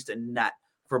future, at least in net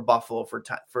for Buffalo for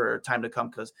time to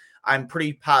come. Because I'm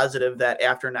pretty positive that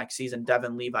after next season,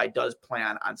 Devin Levi does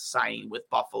plan on signing with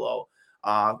Buffalo.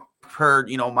 Per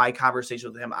my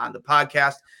conversation with him on the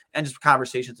podcast and just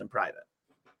conversations in private.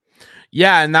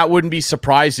 Yeah, and that wouldn't be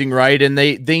surprising, right? And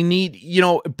they need,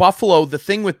 Buffalo, the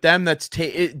thing with them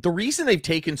the reason they've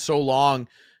taken so long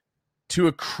to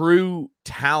accrue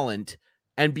talent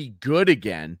and be good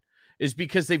again is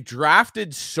because they've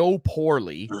drafted so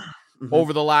poorly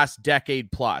over the last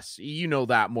decade plus. You know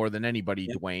that more than anybody,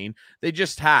 Dwayne. They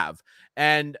just have.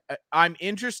 And I'm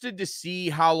interested to see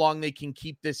how long they can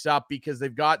keep this up because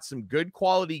they've got some good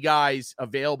quality guys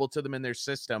available to them in their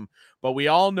system. But we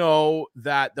all know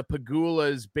that the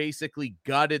Pegulas basically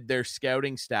gutted their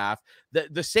scouting staff.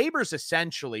 The Sabres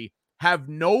essentially have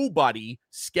nobody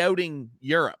scouting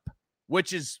Europe,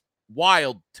 which is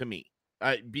wild to me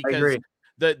because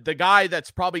the guy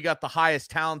that's probably got the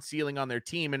highest talent ceiling on their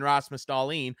team in Rasmus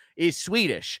Dahlin is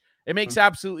Swedish. It makes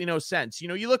absolutely no sense.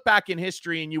 You look back in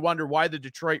history and you wonder why the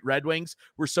Detroit Red Wings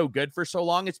were so good for so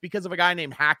long. It's because of a guy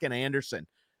named Hakan Andersson,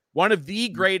 one of the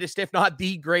greatest, if not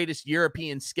the greatest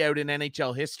European scout in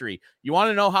NHL history. You want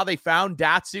to know how they found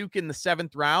Datsuk in the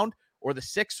 7th round or the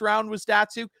 6th round was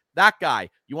Datsuk? That guy.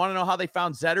 You want to know how they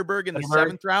found Zetterberg in the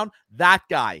 7th round? That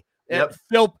guy. Yep.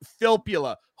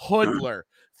 Filppula, Hudler,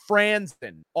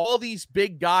 Franzen, all these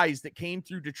big guys that came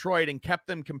through Detroit and kept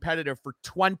them competitive for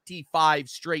 25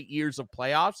 straight years of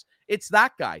playoffs. It's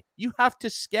that guy. You have to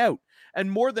scout.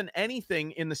 And more than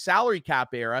anything in the salary cap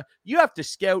era, you have to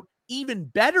scout even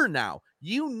better now.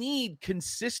 You need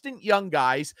consistent young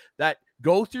guys that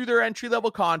go through their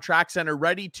entry-level contracts and are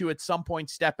ready to at some point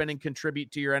step in and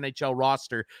contribute to your NHL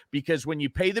roster. Because when you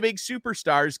pay the big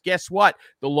superstars, guess what?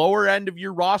 The lower end of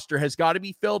your roster has got to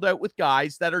be filled out with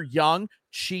guys that are young,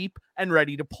 cheap, and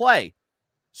ready to play.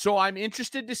 So I'm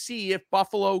interested to see if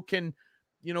Buffalo can,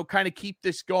 kind of keep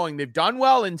this going. They've done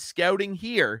well in scouting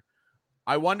here.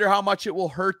 I wonder how much it will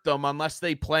hurt them unless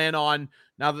they plan on,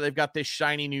 now that they've got this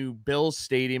shiny new Bills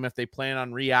stadium, if they plan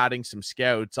on re-adding some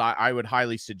scouts. I would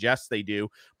highly suggest they do.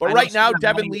 But right now,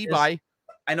 Devin Levi.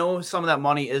 I know some of that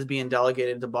money is being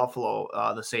delegated to Buffalo,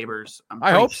 the Sabres.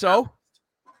 I hope so.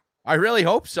 I really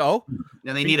hope so.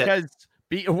 And they need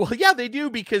it. Well, yeah, they do,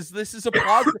 because this is a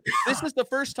positive. This is the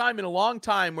first time in a long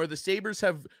time where the Sabres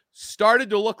have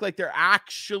started to look like they're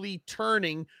actually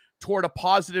turning toward a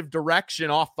positive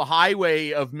direction off the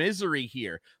highway of misery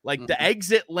here. Like the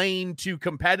exit lane to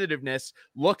competitiveness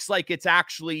looks like it's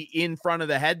actually in front of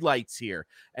the headlights here.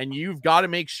 And you've got to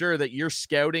make sure that you're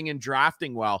scouting and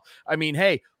drafting well. I mean,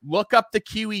 hey, look up the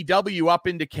QEW up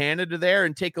into Canada there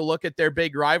and take a look at their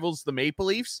big rivals, the Maple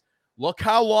Leafs. Look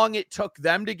how long it took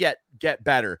them to get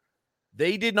better.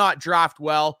 They did not draft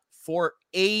well for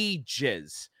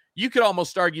ages. You could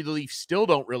almost argue the Leafs still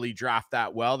don't really draft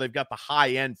that well. They've got the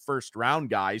high-end first-round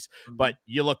guys, but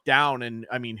you look down and,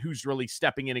 I mean, who's really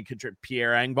stepping in and contribute?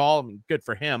 Pierre Engvall, I mean, good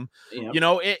for him. Yep.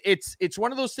 It's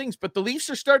one of those things, but the Leafs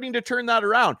are starting to turn that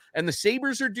around, and the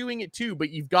Sabres are doing it too, but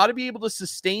you've got to be able to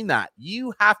sustain that.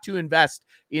 You have to invest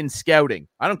in scouting.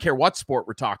 I don't care what sport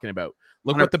we're talking about.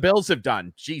 Look what the Bills have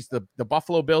done. Geez, the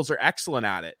Buffalo Bills are excellent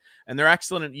at it, and they're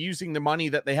excellent at using the money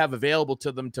that they have available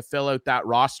to them to fill out that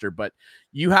roster. But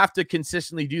you have to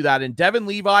consistently do that. And Devin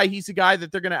Levi, he's a guy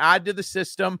that they're going to add to the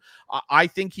system. I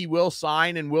think he will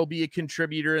sign and will be a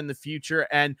contributor in the future.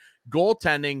 And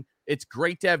goaltending, it's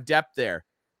great to have depth there.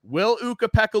 Will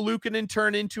Ukko-Pekka Luukkonen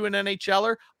turn into an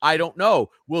NHLer? I don't know.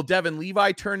 Will Devin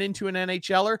Levi turn into an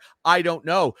NHLer? I don't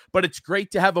know. But it's great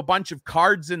to have a bunch of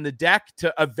cards in the deck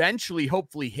to eventually,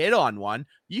 hopefully, hit on one.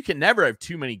 You can never have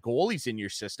too many goalies in your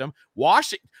system.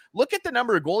 Look at the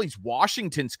number of goalies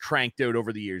Washington's cranked out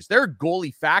over the years. They're a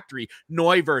goalie factory.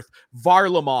 Neuwirth,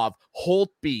 Varlamov,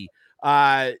 Holtby,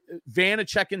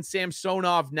 Vanacek and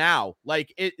Samsonov now.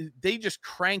 Like they just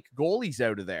crank goalies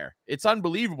out of there. It's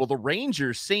unbelievable. The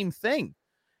Rangers, same thing.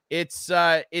 It's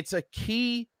a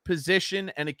key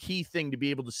position and a key thing to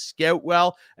be able to scout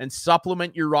well and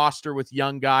supplement your roster with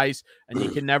young guys, and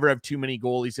you can never have too many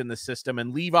goalies in the system.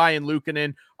 And Levi and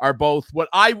Luukkonen are both what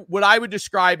I would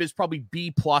describe as probably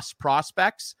B+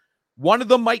 prospects. One of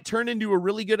them might turn into a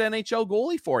really good NHL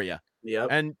goalie for you. Yeah.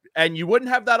 And you wouldn't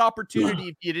have that opportunity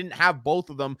if you didn't have both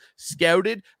of them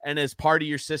scouted and as part of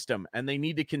your system. And they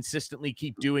need to consistently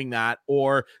keep doing that,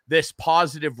 or this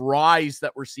positive rise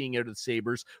that we're seeing out of the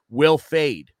Sabres will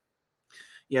fade.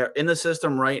 Yeah, in the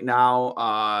system right now,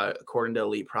 according to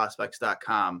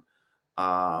EliteProspects.com,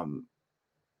 the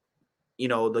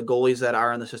goalies that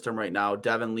are in the system right now: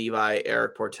 Devin Levi,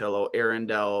 Eric Portillo, Aaron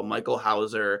Dell, Michael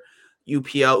Hauser,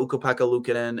 UPL, Ukko-Pekka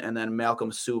Luukkonen, and then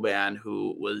Malcolm Subban,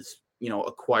 who was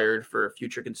acquired for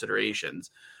future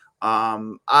considerations.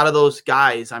 Out of those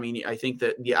guys, I mean, I think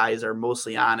that the eyes are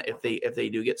mostly on if they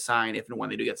do get signed, if and when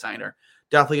they do get signed, are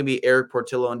definitely gonna be Eric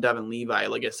Portillo and Devin Levi.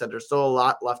 Like I said, there's still a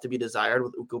lot left to be desired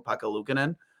with Ukko-Pekka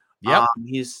Luukkonen. Yeah.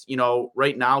 He's,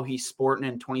 right now he's sporting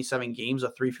in 27 games,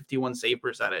 a 351 save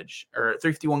percentage, or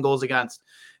 351 goals against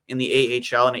in the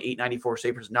AHL and an 894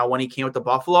 save percentage. Now, when he came with the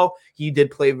Buffalo, he did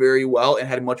play very well and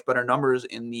had much better numbers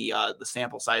in the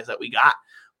sample size that we got.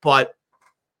 But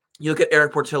you look at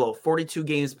Eric Portillo, 42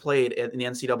 games played in the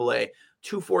NCAA,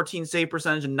 214 save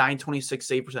percentage and 926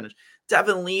 save percentage.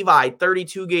 Devin Levi,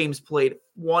 32 games played,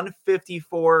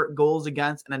 154 goals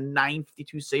against and a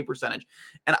 952 save percentage.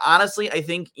 And honestly, I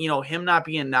think, him not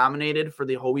being nominated for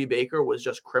the Hobey Baker was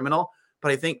just criminal.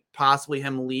 But I think possibly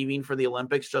him leaving for the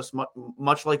Olympics, just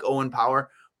much like Owen Power,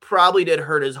 probably did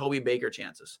hurt his Hobey Baker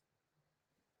chances.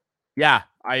 Yeah,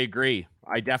 I agree.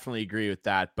 I definitely agree with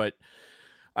that. But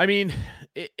I mean,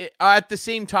 at the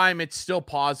same time, it's still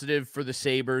positive for the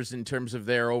Sabres in terms of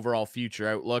their overall future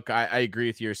outlook. I agree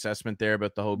with your assessment there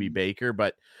about the Hobey Baker,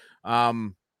 but,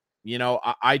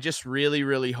 I just really,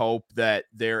 really hope that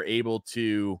they're able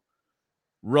to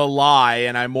rely,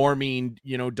 and I more mean,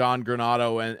 Don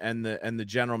Granato and the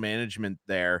general management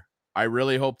there. I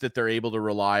really hope that they're able to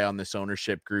rely on this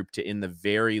ownership group to, in the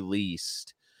very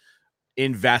least,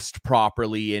 invest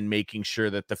properly in making sure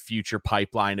that the future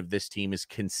pipeline of this team is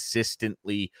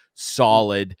consistently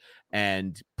solid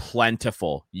and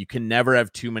plentiful. You can never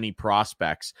have too many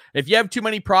prospects. If you have too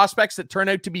many prospects that turn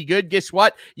out to be good, guess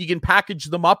what? You can package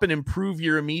them up and improve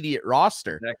your immediate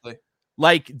roster. Exactly.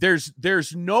 Like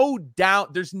there's no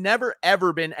doubt, there's never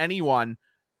ever been anyone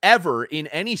ever in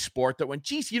any sport that went,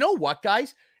 geez, you know what,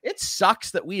 guys? It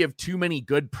sucks that we have too many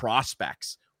good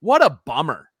prospects. What a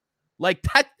bummer. Like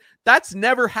that's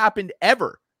never happened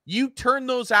ever. You turn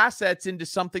those assets into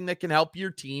something that can help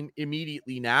your team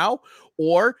immediately now,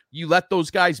 or you let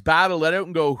those guys battle it out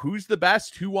and go, who's the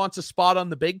best? Who wants a spot on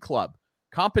the big club?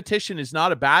 Competition is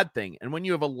not a bad thing. And when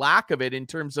you have a lack of it in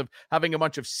terms of having a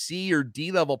bunch of C or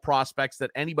D level prospects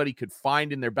that anybody could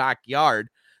find in their backyard,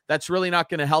 that's really not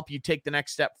going to help you take the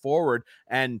next step forward.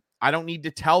 And I don't need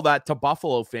to tell that to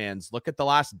Buffalo fans. Look at the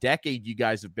last decade you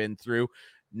guys have been through.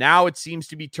 Now it seems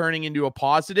to be turning into a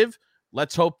positive.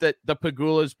 Let's hope that the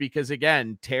Pegulas, because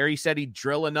again, Terry said he'd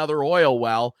drill another oil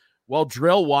well. Well,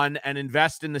 drill one and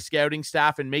invest in the scouting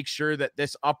staff and make sure that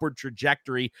this upward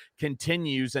trajectory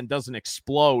continues and doesn't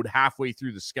explode halfway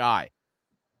through the sky.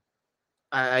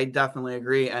 I definitely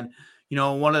agree. And,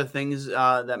 one of the things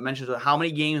that mentions how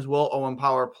many games will Owen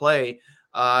Power play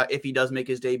if he does make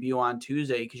his debut on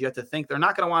Tuesday, because you have to think they're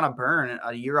not going to want to burn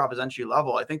a year off his entry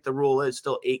level. I think the rule is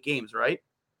still 8 games, right?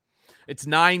 It's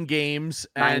 9 games,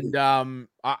 and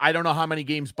I don't know how many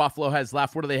games Buffalo has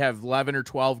left. What do they have, 11 or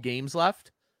 12 games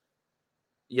left?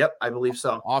 Yep, I believe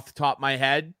so. Off the top of my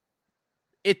head.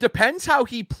 It depends how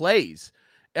he plays.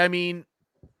 I mean,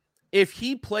 if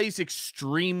he plays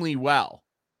extremely well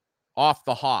off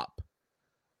the hop,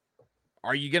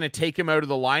 are you going to take him out of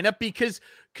the lineup? Because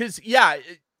yeah,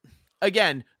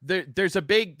 again, there's a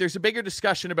bigger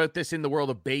discussion about this in the world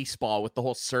of baseball with the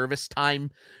whole service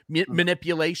time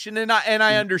manipulation. And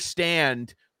I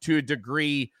understand to a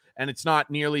degree, and it's not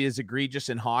nearly as egregious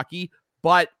in hockey,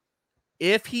 but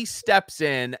if he steps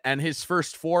in and his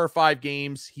first 4 or 5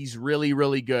 games, he's really,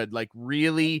 really good, like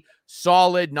really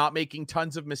solid, not making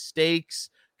tons of mistakes,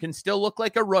 can still look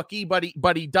like a rookie, but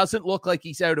he doesn't look like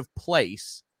he's out of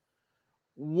place.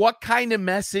 What kind of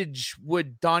message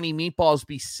would Donnie Meatballs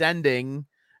be sending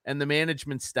and the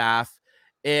management staff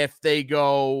if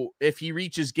he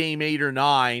reaches game 8 or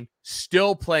 9,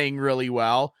 still playing really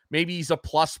well? Maybe he's a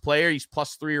plus player. He's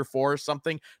plus 3 or 4 or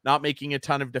something, not making a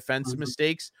ton of defensive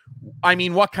mistakes. I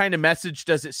mean, what kind of message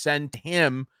does it send to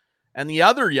him and the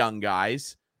other young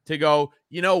guys to go,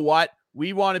 you know what?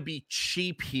 We want to be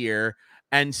cheap here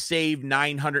and save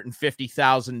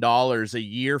 $950,000 a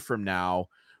year from now.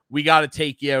 We got to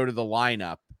take you out of the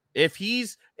lineup. If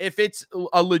it's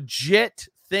a legit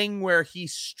thing where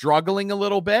he's struggling a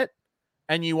little bit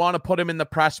and you want to put him in the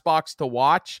press box to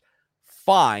watch,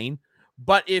 fine.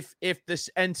 But if this,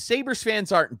 and Sabres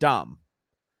fans aren't dumb,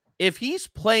 if he's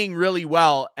playing really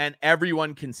well and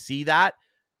everyone can see that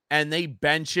and they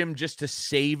bench him just to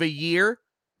save a year,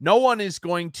 no one is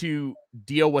going to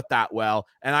deal with that well.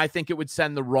 And I think it would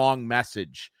send the wrong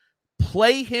message.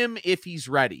 Play him if he's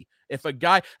ready. If a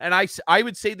guy, and I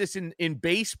would say this in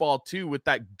baseball too, with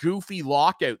that goofy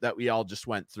lockout that we all just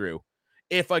went through.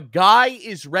 If a guy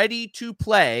is ready to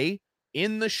play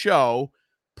in the show,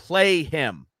 play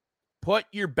him. Put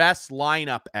your best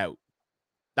lineup out.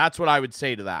 That's what I would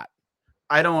say to that.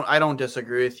 I don't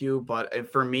disagree with you,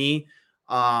 but for me,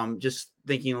 just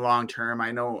thinking long term,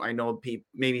 I know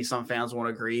maybe some fans won't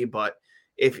agree, but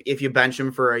if you bench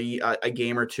him for a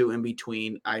game or two in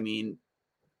between, I mean,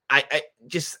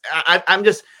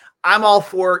 I'm all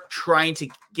for trying to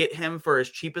get him for as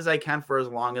cheap as I can for as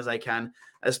long as I can,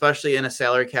 especially in a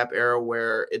salary cap era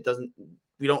where I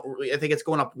think it's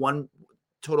going up one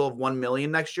total of 1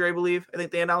 million next year, I believe. I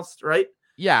think they announced, right?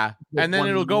 Yeah, and then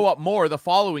it'll go up more the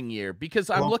following year because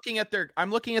I'm looking at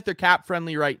their cap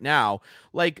friendly right now.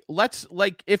 Like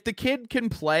if the kid can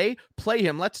play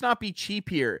him. Let's not be cheap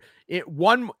here.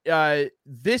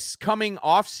 This coming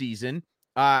off season,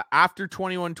 after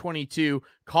 21-22,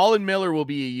 Colin Miller will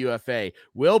be a UFA.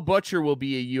 Will Butcher will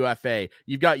be a UFA.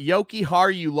 You've got Yoki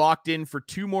Haru locked in for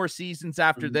 2 more seasons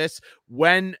after this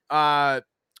when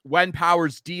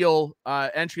Power's deal,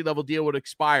 entry-level deal would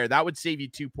expire. That would save you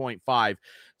 2.5.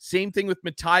 Same thing with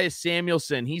Matthias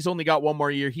Samuelsson. He's only got 1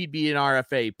 more year. He'd be an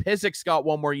RFA. Pizik's got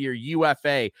 1 more year,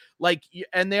 UFA.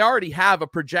 And they already have a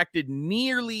projected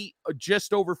nearly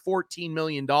just over $14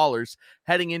 million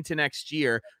heading into next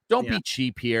year. Don't be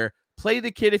cheap here. Play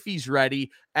the kid if he's ready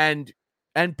and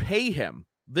pay him.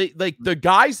 The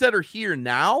guys that are here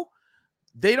now,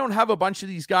 they don't have a bunch of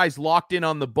these guys locked in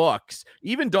on the books.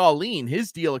 Even Dahlin,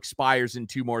 his deal expires in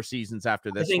 2 more seasons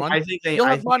after this one. I think they'll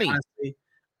have money.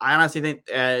 I honestly think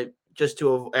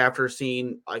after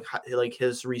seeing like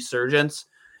his resurgence,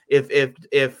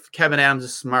 if Kevin Adams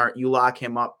is smart, you lock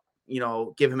him up,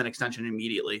 give him an extension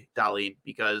immediately, Dahlin,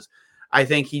 because I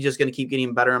think he's just going to keep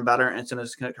getting better and better, and it's going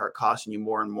to start costing you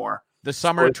more and more. The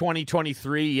summer of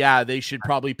 2023, they should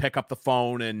probably pick up the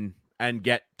phone and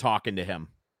get talking to him.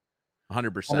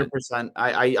 100%.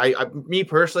 100%. Me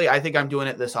personally, I think I'm doing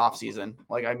it this offseason.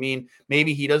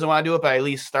 Maybe he doesn't want to do it, but I at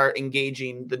least start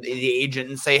engaging the agent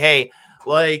and say, hey,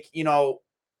 I know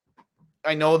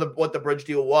what the bridge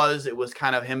deal was. It was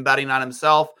kind of him betting on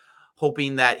himself,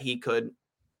 hoping that he could,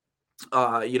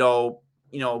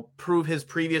 prove his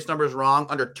previous numbers wrong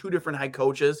under 2 different head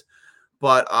coaches.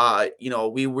 But,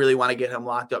 we really want to get him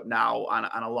locked up now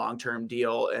on a long-term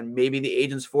deal. And maybe the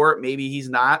agent's for it. Maybe he's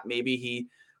not. Maybe he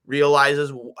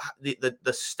realizes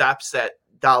the steps that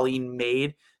Dahlin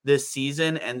made this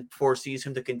season and foresees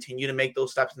him to continue to make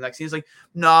those steps the next season. He's like,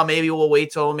 no, maybe we'll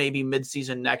wait till maybe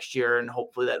mid-season next year and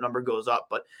hopefully that number goes up.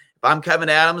 But if I'm Kevin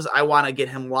Adams, I want to get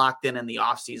him locked in the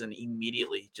offseason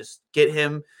immediately. Just get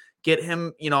him,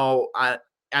 on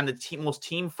the most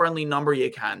team-friendly number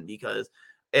you can, because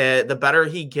the better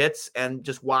he gets, and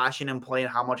just watching him play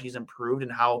and how much he's improved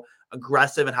and how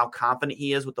aggressive and how confident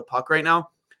he is with the puck right now,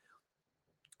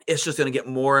 it's just going to get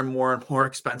more and more and more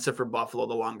expensive for Buffalo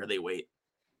the longer they wait.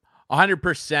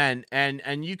 100%.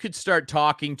 And you could start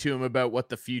talking to him about what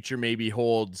the future maybe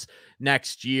holds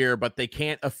next year, but they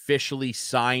can't officially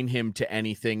sign him to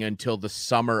anything until the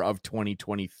summer of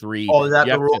 2023. Oh, is that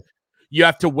the rule? You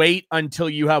have to wait until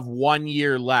you have 1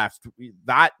 year left.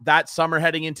 That summer,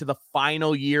 heading into the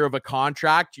final year of a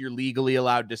contract, you're legally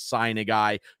allowed to sign a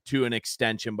guy to an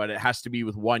extension, but it has to be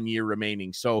with 1 year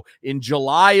remaining. So in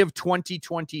July of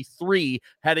 2023,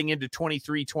 heading into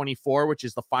 23-24, which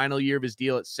is the final year of his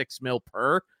deal at $6 million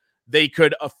per, they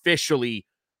could officially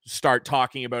start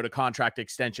talking about a contract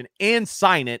extension and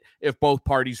sign it if both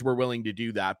parties were willing to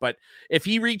do that. But if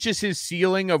he reaches his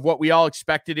ceiling of what we all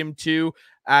expected him to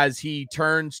as he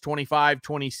turns 25,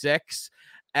 26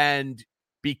 and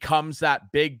becomes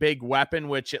that big weapon,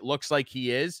 which it looks like he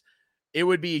is, it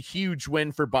would be a huge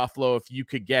win for Buffalo if you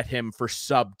could get him for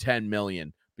sub 10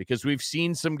 million, because we've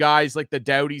seen some guys like the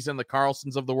Doughties and the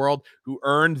Carlsons of the world who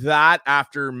earned that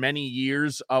after many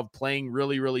years of playing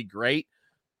really, really great.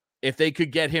 If they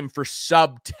could get him for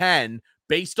sub 10,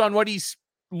 based on what he's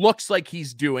looks like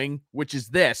he's doing, which is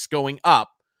this going up,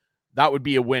 that would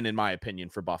be a win, in my opinion,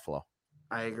 for Buffalo.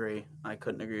 I agree. I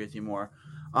couldn't agree with you more.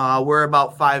 We're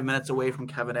about 5 minutes away from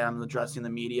Kevin Adams addressing the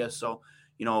media, so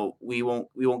we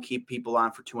won't keep people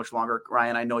on for too much longer.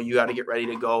 Ryan, I know you got to get ready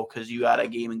to go because you got a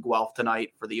game in Guelph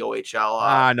tonight for the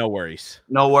OHL. No worries.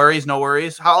 No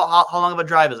worries. How long of a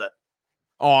drive is it?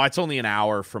 Oh, it's only an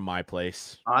hour from my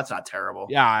place. Oh, that's not terrible.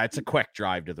 Yeah, it's a quick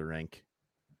drive to the rink.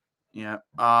 Yeah.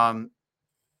 I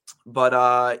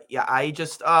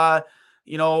just, I'm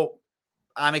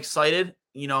excited.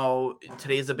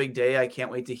 Today's a big day. I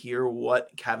can't wait to hear what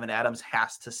Kevin Adams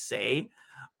has to say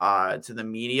to the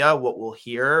media, what we'll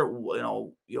hear,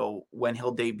 when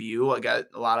he'll debut. I got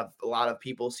a lot of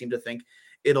people seem to think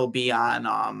it'll be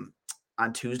on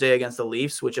Tuesday against the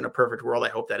Leafs, which in a perfect world, I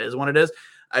hope that is when it is.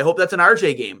 I hope that's an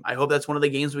RJ game. I hope that's one of the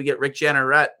games we get Rick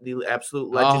Jeanneret, the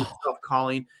absolute legend of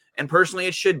calling. And personally,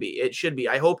 it should be. It should be.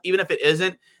 I hope even if it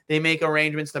isn't, they make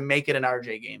arrangements to make it an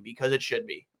RJ game, because it should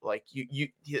be. Like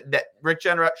that Rick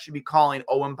Jeanneret should be calling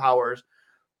Owen Power's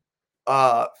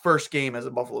first game as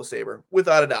a Buffalo Sabre,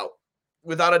 without a doubt.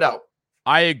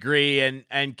 I agree.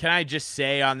 And can I just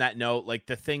say on that note, like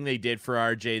the thing they did for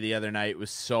RJ the other night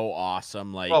was so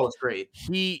awesome. Like, Oh, it's great.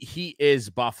 He is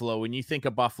Buffalo. When you think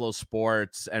of Buffalo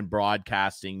sports and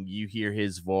broadcasting, you hear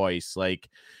his voice. Like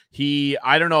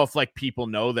I don't know if like people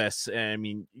know this. I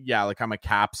mean, yeah, like I'm a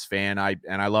Caps fan. I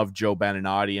love Joe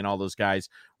Beninati and all those guys.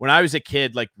 When I was a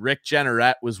kid, like Rick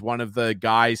Jenneret was one of the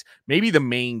guys, maybe the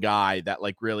main guy that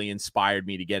like really inspired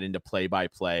me to get into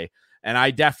play-by-play. And I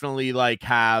definitely like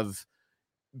have,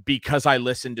 because I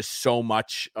listened to so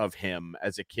much of him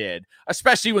as a kid,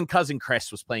 especially when cousin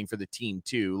Chris was playing for the team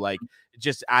too, like it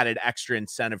just added extra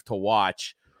incentive to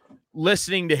watch.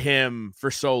 Listening to him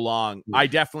for so long, I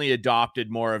definitely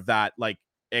adopted more of that like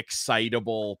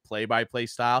excitable play-by-play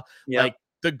style. Yeah. Like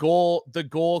the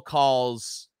goal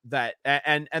calls that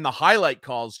and the highlight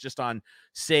calls just on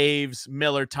saves,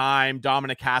 Miller time,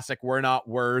 Dominic Hasek, we're not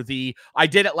worthy. I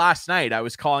did it last night. I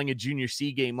was calling a junior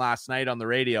C game last night on the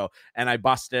radio and I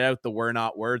busted out the we're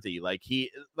not worthy. Like he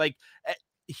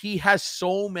has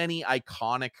so many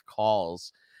iconic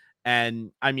calls.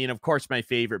 And I mean, of course, my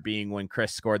favorite being when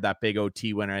Chris scored that big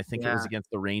OT winner. I think it was against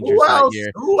the Rangers that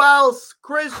year. Who else?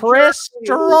 Chris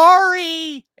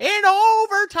Drury in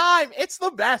overtime. It's the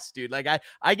best, dude. Like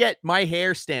I get my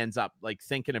hair stands up like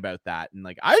thinking about that, and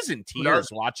like I was in tears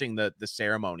watching the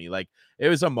ceremony. Like it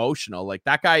was emotional. Like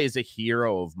that guy is a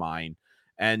hero of mine,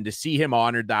 and to see him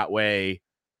honored that way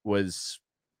was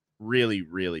really,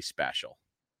 really special.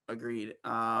 Agreed.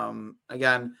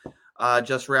 Again.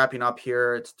 Just wrapping up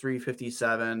here. It's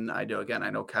 3:57. I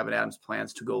know Kevin Adams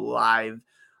plans to go live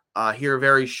here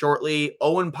very shortly.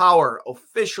 Owen Power,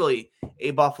 officially a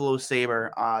Buffalo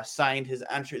Sabre, signed his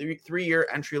 3-year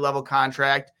entry-level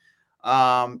contract.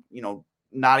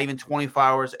 Not even 24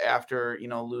 hours after,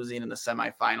 losing in the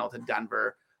semifinal to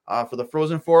Denver for the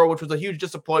Frozen Four, which was a huge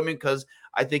disappointment because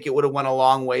I think it would have went a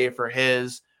long way for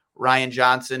Ryan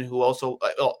Johnson, who also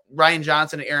Ryan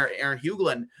Johnson and Aaron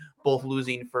Huglen both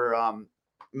losing for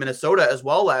Minnesota as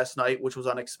well last night, which was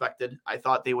unexpected. I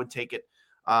thought they would take it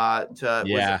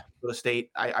to the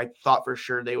state. I thought for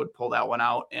sure they would pull that one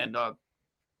out and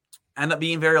end up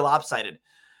being very lopsided.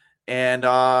 And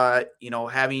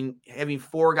having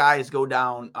four guys go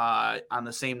down on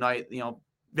the same night,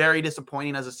 very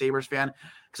disappointing as a Sabres fan,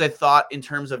 because I thought in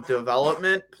terms of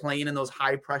development, playing in those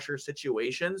high pressure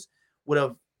situations would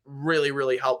have really,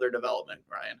 really helped their development,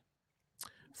 Ryan.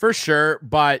 For sure,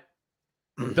 but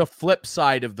the flip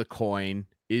side of the coin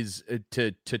is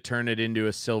to turn it into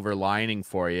a silver lining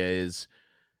for you is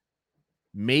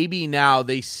maybe now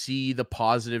they see the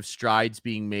positive strides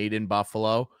being made in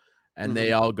Buffalo and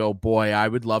they all go, boy, I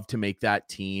would love to make that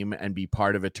team and be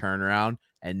part of a turnaround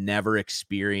and never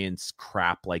experience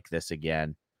crap like this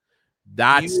again.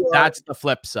 That's the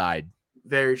flip side.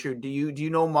 Very true. Do you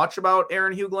know much about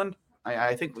Aaron Huglen?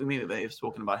 I think we may have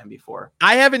spoken about him before.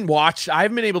 I haven't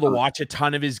been able to watch a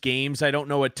ton of his games. I don't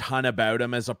know a ton about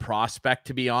him as a prospect,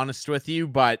 to be honest with you.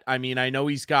 But I mean, I know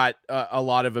he's got a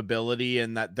lot of ability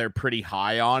and that they're pretty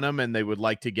high on him and they would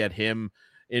like to get him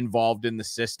involved in the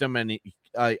system. And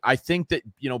I think that,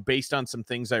 based on some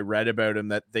things I read about him,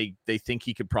 that they think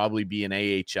he could probably be an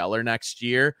AHLer next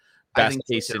year. Best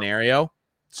case scenario.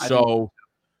 So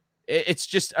it's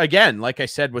just, again, like I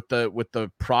said, with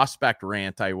the prospect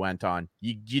rant I went on,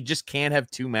 you just can't have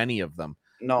too many of them.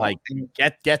 No, like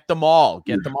get them all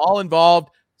involved,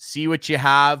 see what you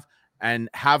have, and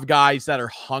have guys that are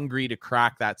hungry to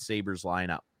crack that Sabres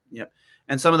lineup. Yep.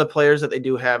 And some of the players that they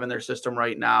do have in their system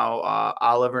right now,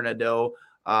 Oliver Nadeau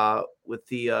with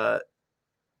the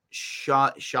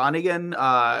Shawinigan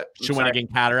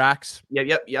Cataracts.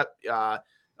 Yep.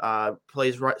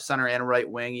 Plays right center and right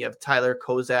wing. You have Tyler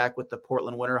Kozak with the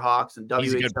Portland Winterhawks and WHL.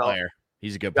 He's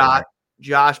a good player.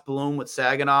 Josh Bloom with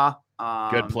Saginaw.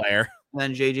 Good player. And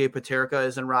then JJ Paterka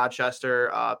is in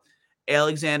Rochester.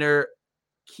 Alexander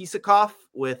Kisakov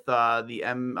with the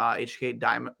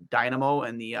MHK Dynamo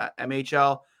and the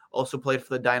MHL. Also played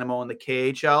for the Dynamo and the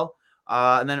KHL.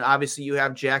 And then obviously you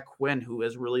have Jack Quinn, who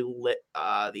has really lit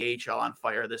the AHL on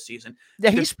fire this season.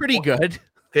 Yeah, he's pretty good.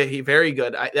 Very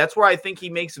good. That's where I think he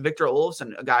makes Victor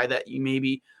Olofsson a guy that you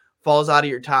maybe falls out of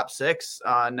your top six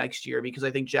next year, because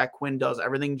I think Jack Quinn does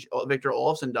everything Victor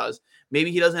Olofsson does. Maybe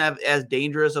he doesn't have as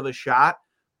dangerous of a shot,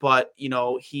 but,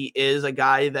 he is a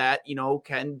guy that,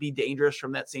 can be dangerous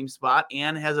from that same spot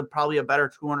and has probably a better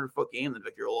 200-foot game than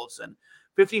Victor Olofsson.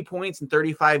 50 points in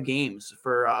 35 games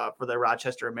for the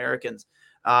Rochester Americans.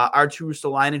 Arttu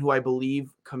Ruotsalainen, who I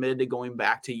believe committed to going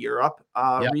back to Europe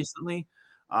recently.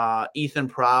 Ethan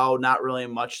Prow, not really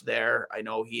much there. I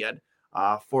know he had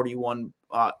 41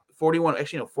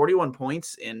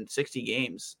 points in 60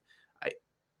 games.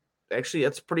 actually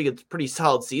that's pretty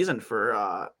solid season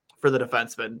for the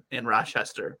defenseman in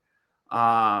Rochester.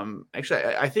 Actually,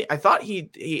 I thought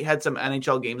he had some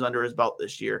NHL games under his belt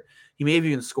this year. He may have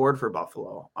even scored for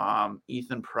Buffalo.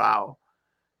 Ethan Prow.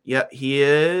 Yeah, he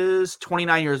is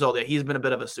 29 years old. Yeah, he's been a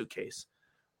bit of a suitcase.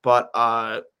 But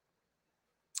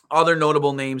other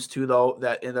notable names too, though,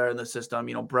 that are in the system,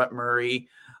 Brett Murray,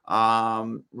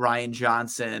 Ryan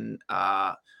Johnson,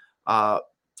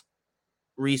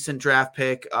 recent draft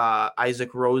pick,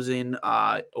 Isaac Rosen,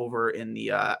 over in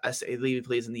the I believe he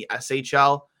plays in the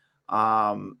SHL,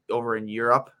 over in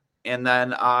Europe. And then,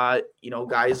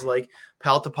 guys like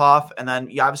Paltapov, and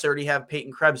then you obviously already have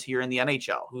Peyton Krebs here in the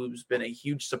NHL, who's been a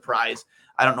huge surprise.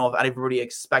 I don't know if everybody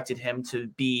expected him to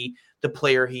be the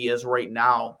player he is right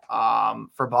now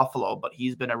for Buffalo, but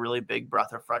he's been a really big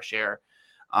breath of fresh air.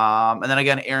 And then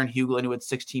again, Aaron Huglin, who had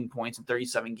 16 points in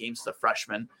 37 games as a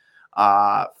freshman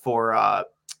for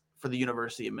the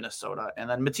University of Minnesota. And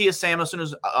then Matthias Samuelsson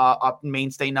is a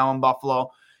mainstay now in Buffalo.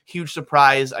 Huge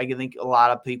surprise. I think a lot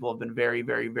of people have been very,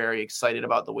 very, very excited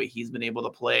about the way he's been able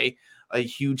to play. A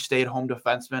huge stay-at-home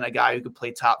defenseman, a guy who could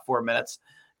play top 4 minutes.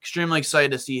 Extremely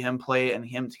excited to see him play and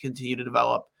him to continue to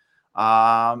develop.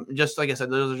 Just like I said,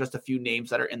 those are just a few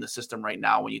names that are in the system right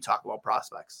now when you talk about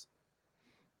prospects.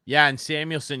 Yeah, and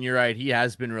Samuelsson, you're right. He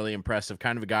has been really impressive.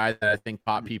 Kind of a guy that I think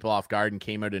caught people off guard and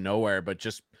came out of nowhere, but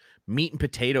just meat and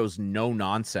potatoes, no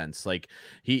nonsense. Like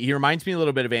he reminds me a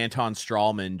little bit of Anton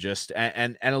Strawman, just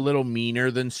and a little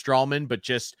meaner than Strawman, but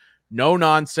just no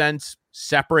nonsense.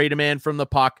 Separate a man from the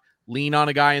puck, lean on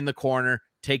a guy in the corner,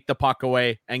 take the puck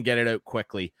away, and get it out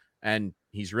quickly. And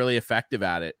he's really effective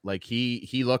at it. Like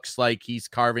he looks like he's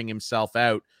carving himself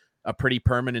out a pretty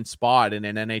permanent spot in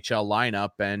an NHL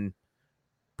lineup, and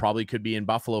probably could be in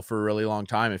Buffalo for a really long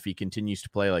time if he continues to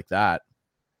play like that.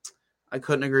 I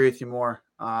couldn't agree with you more,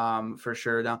 for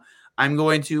sure. Now I'm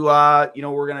going to,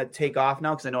 we're going to take off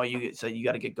now because I know you said you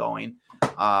got to get going.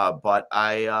 But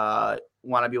I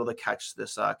want to be able to catch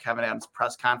this Kevyn Adams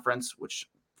press conference, which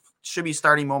should be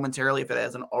starting momentarily if it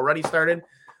hasn't already started.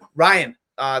 Ryan,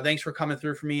 thanks for coming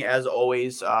through for me as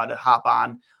always, to hop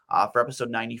on for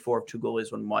episode 94 of Two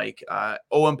Goalies, One Mic.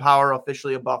 Owen Power,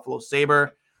 officially a Buffalo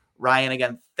Sabre. Ryan,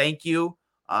 again, thank you.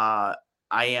 I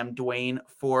am Dwayne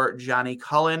for Johnny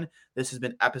Cullen. This has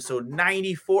been episode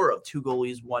 94 of Two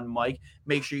Goalies, One Mic.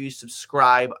 Make sure you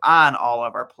subscribe on all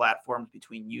of our platforms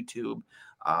between YouTube,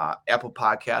 Apple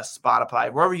Podcasts,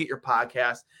 Spotify, wherever you get your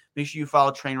podcasts. Make sure you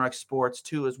follow Trainwreck Sports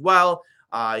too as well.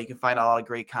 You can find a lot of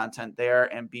great content there,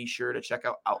 and be sure to check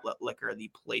out Outlet Liquor, the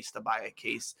place to buy a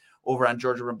case over on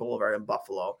Georgia River Boulevard in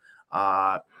Buffalo.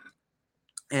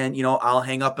 And, I'll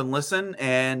hang up and listen,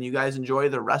 and you guys enjoy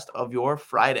the rest of your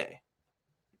Friday.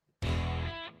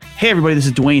 Hey everybody, this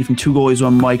is Dwayne from Two Goalies,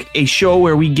 One Mic, a show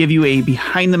where we give you a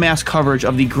behind-the-mask coverage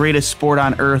of the greatest sport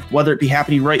on earth, whether it be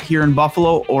happening right here in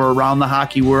Buffalo or around the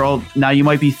hockey world. Now you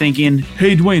might be thinking,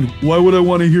 hey Dwayne, why would I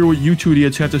want to hear what you two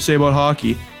idiots have to say about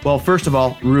hockey? Well, first of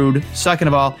all, rude. Second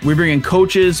of all, we bring in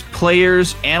coaches,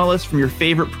 players, analysts from your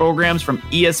favorite programs, from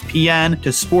ESPN to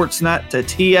Sportsnet to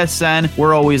TSN.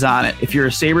 We're always on it. If you're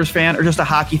a Sabres fan or just a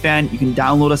hockey fan, you can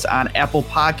download us on Apple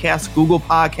Podcasts, Google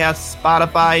Podcasts,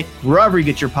 Spotify, wherever you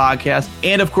get your podcasts.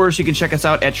 And of course, you can check us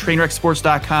out at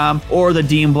trainwrecksports.com or the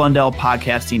Dean Blundell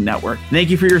Podcasting Network. Thank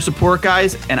you for your support,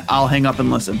 guys, and I'll hang up and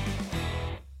listen.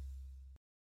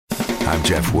 I'm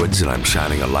Jeff Woods, and I'm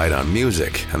shining a light on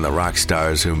music and the rock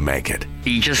stars who make it.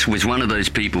 He just was one of those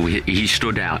people, he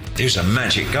stood out. He was a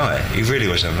magic guy. He really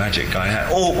was a magic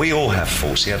guy. We all have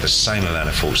faults. He had the same amount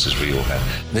of faults as we all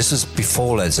have. This was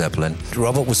before Led Zeppelin.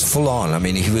 Robert was full on. I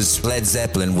mean, he was Led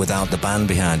Zeppelin without the band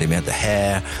behind him. He had the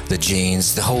hair, the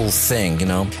jeans, the whole thing,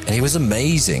 and he was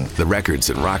amazing. The Records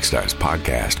and Rockstars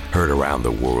podcast, heard around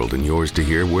the world, and yours to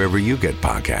hear wherever you get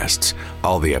podcasts.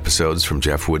 All the episodes from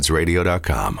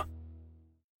JeffWoodsRadio.com.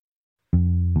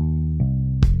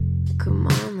 Come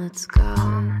on, let's go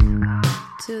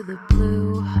to the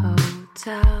Blue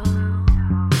Hotel.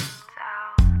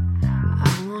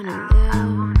 I wanna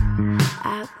live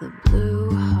at the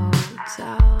Blue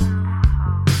Hotel.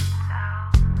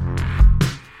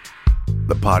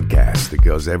 The podcast that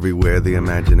goes everywhere the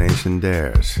imagination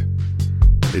dares.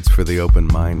 It's for the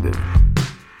open-minded,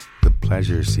 the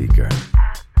pleasure seeker.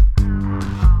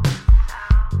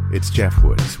 It's Jeff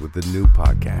Woods with the new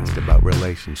podcast about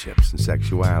relationships and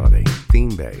sexuality,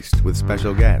 theme-based with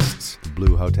special guests, the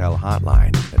Blue Hotel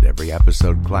Hotline, and every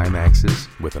episode climaxes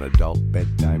with an adult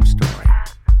bedtime story.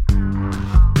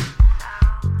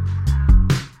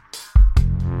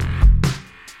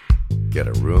 Get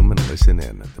a room and listen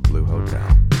in at the Blue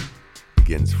Hotel.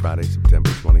 Begins Friday, September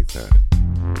 23rd.